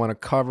about you want to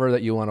cover,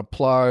 that you want to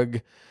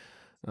plug?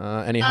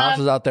 Any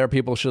houses out there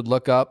people should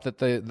look up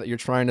that you're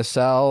trying to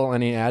sell?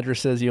 Any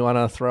addresses you want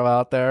to throw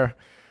out there?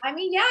 I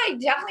mean, yeah, I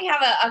definitely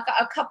have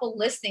a couple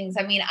listings.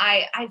 I mean,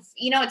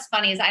 it's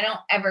funny is I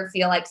don't ever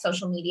feel like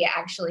social media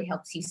actually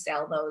helps you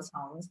sell those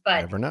homes,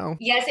 but Never know.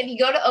 yes, if you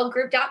go to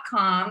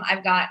oakgroup.com,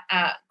 I've got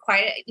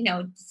quite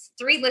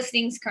 3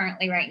 listings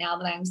currently right now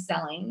that I'm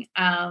selling.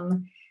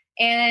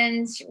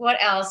 And what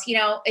else?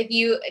 If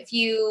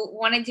you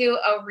want to do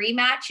a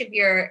rematch of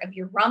your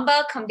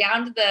rumba, come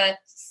down to the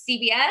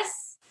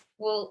CBS.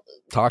 We'll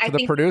talk to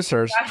the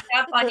producers.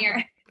 Up on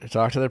your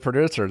Talk to the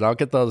producers. I'll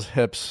get those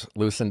hips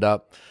loosened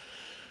up.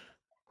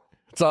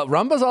 So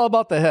rumba's all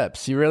about the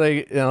hips. You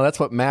really,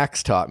 that's what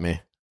Max taught me.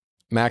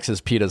 Max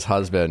is Peta's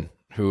husband,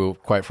 who,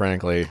 quite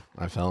frankly,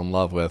 I fell in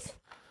love with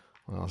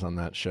when I was on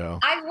that show.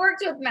 I've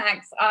worked with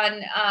Max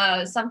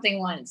on something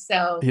once,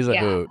 so He's a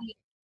hoot.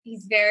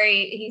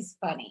 He's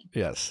funny.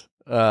 Yes.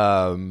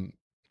 And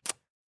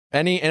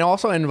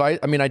also invite.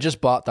 I mean, I just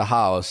bought the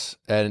house,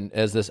 and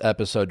as this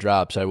episode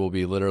drops, I will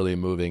be literally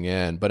moving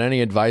in. But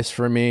any advice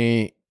for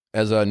me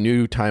as a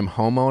new time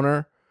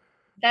homeowner?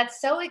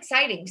 That's so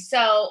exciting.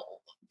 So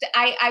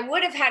I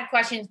would have had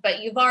questions,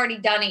 but you've already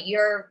done it.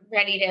 You're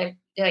ready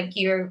to, like,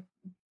 you're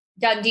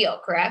done deal,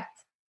 correct?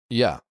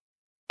 Yeah.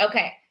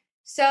 Okay.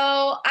 So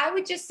I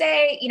would just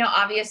say,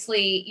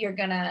 obviously you're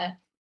gonna,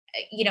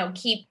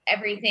 keep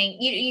everything.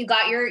 You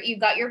got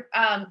your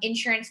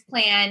insurance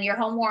plan, your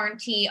home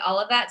warranty, all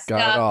of that Got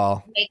stuff. it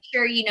all. Make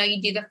sure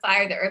you do the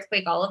fire, the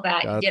earthquake, all of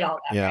that. You did all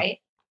that, yeah. right?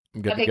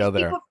 I'm good Okay, to go 'cause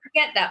there. people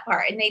forget that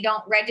part and they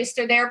don't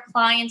register their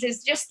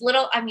appliances. Just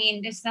little. I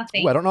mean, there's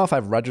nothing. Ooh, I don't know if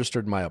I've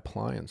registered my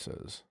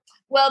appliances.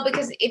 Well,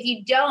 because if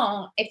you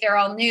don't, if they're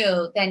all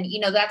new, then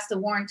that's the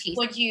warranty.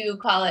 Would you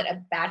call it a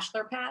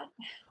bachelor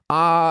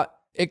pad?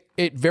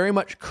 It very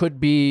much could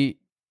be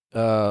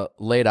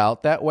laid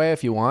out that way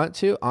if you want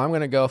to. I'm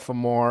gonna go for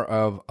more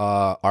of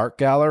art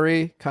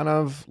gallery kind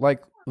of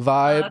like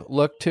vibe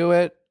look to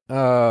it.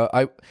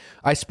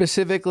 I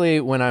specifically,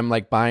 when I'm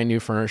like buying new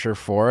furniture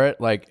for it,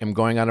 like am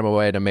going out of my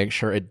way to make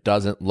sure it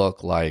doesn't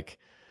look like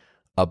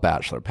a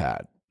bachelor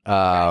pad.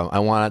 I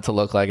want it to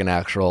look like an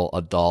actual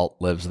adult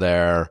lives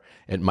there.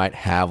 It might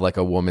have like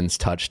a woman's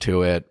touch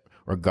to it,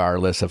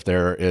 regardless if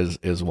there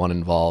is one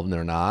involved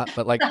or not.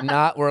 But like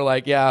not where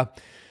like, yeah,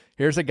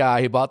 here's a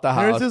guy, he bought the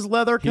house. Here's his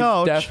leather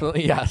couch.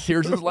 Definitely, yes.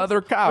 Here's his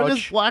leather couch. With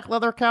his black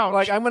leather couch.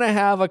 Like I'm gonna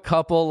have a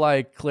couple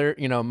like clear,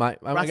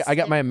 I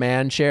got my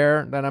man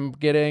chair that I'm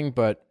getting,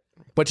 but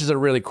which is a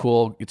really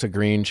cool. It's a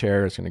green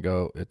chair.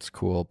 It's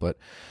cool, but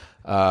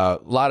a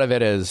lot of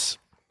it is.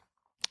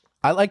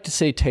 I like to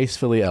say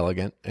tastefully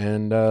elegant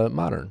and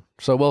modern.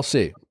 So we'll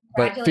see.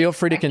 But feel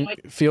free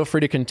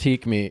to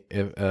critique me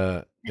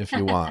if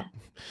you want.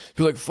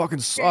 Be like, fucking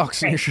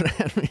sucks, and you should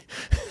have me.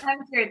 I'm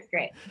sure it's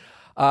great.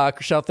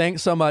 Chrishell,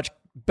 thanks so much.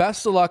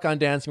 Best of luck on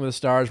Dancing with the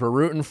Stars. We're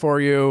rooting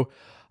for you.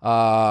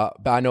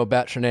 I know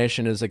Bachelor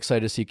Nation is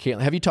excited to see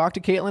Caitlin. Have you talked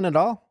to Caitlin at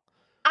all?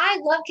 I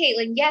love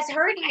Caitlin. Yes,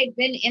 her and I have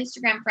been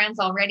Instagram friends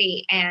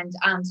already. And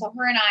so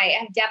her and I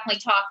have definitely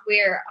talked.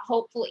 We're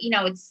hopefully,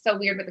 it's so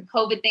weird with the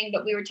COVID thing,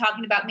 but we were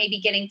talking about maybe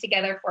getting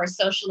together for a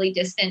socially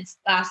distanced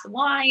glass of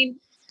wine.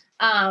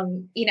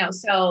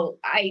 So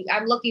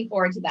I'm looking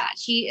forward to that.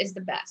 She is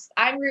the best.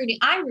 I'm rooting.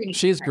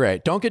 She's for her.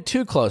 great. Don't get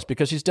too close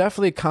because she's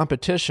definitely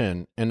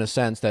competition in the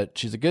sense that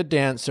she's a good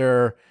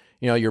dancer.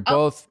 You're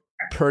both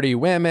pretty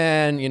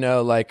women,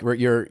 like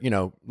you're,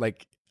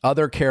 like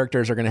other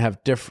characters are going to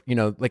have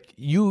different, like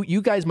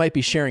you guys might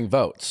be sharing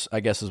votes, I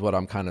guess is what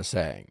I'm kind of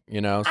saying,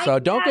 so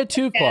don't get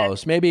too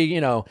close.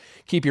 Maybe,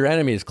 keep your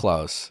enemies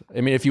close. I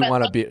mean, if you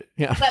want to be,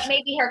 but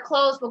maybe her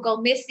clothes will go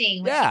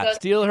missing. When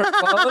steal her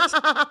clothes,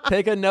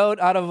 take a note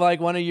out of like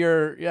one of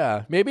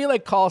your, maybe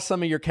like call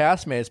some of your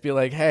castmates, be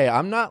like, hey,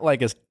 I'm not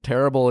like as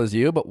terrible as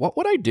you, but what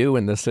would I do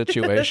in this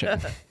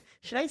situation?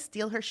 Should I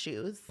steal her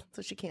shoes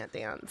so she can't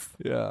dance?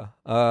 Yeah.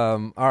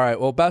 All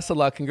right. Well, best of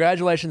luck.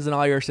 Congratulations on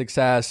all your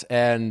success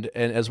and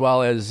as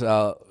well as,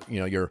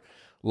 your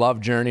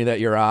love journey that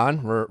you're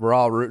on. We're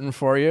all rooting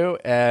for you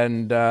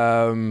and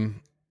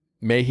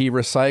may he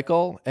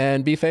recycle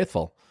and be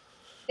faithful.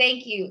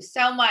 Thank you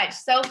so much.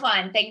 So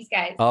fun. Thanks,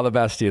 guys. All the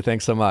best to you.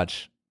 Thanks so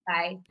much.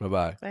 Bye.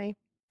 Bye-bye. Bye.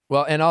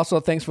 Well, and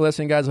also thanks for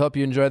listening, guys. I hope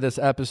you enjoyed this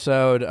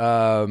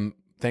episode.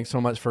 Thanks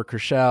so much for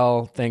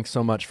Chrishell. Thanks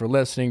so much for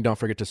listening. Don't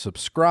forget to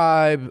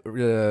subscribe.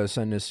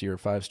 Send us your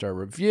 5-star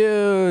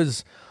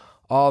reviews.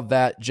 All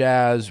that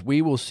jazz.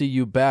 We will see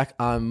you back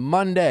on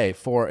Monday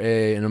for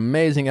an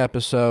amazing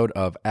episode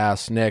of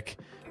Ask Nick.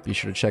 Be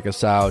sure to check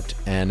us out.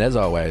 And as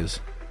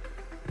always,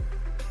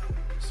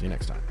 see you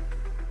next time.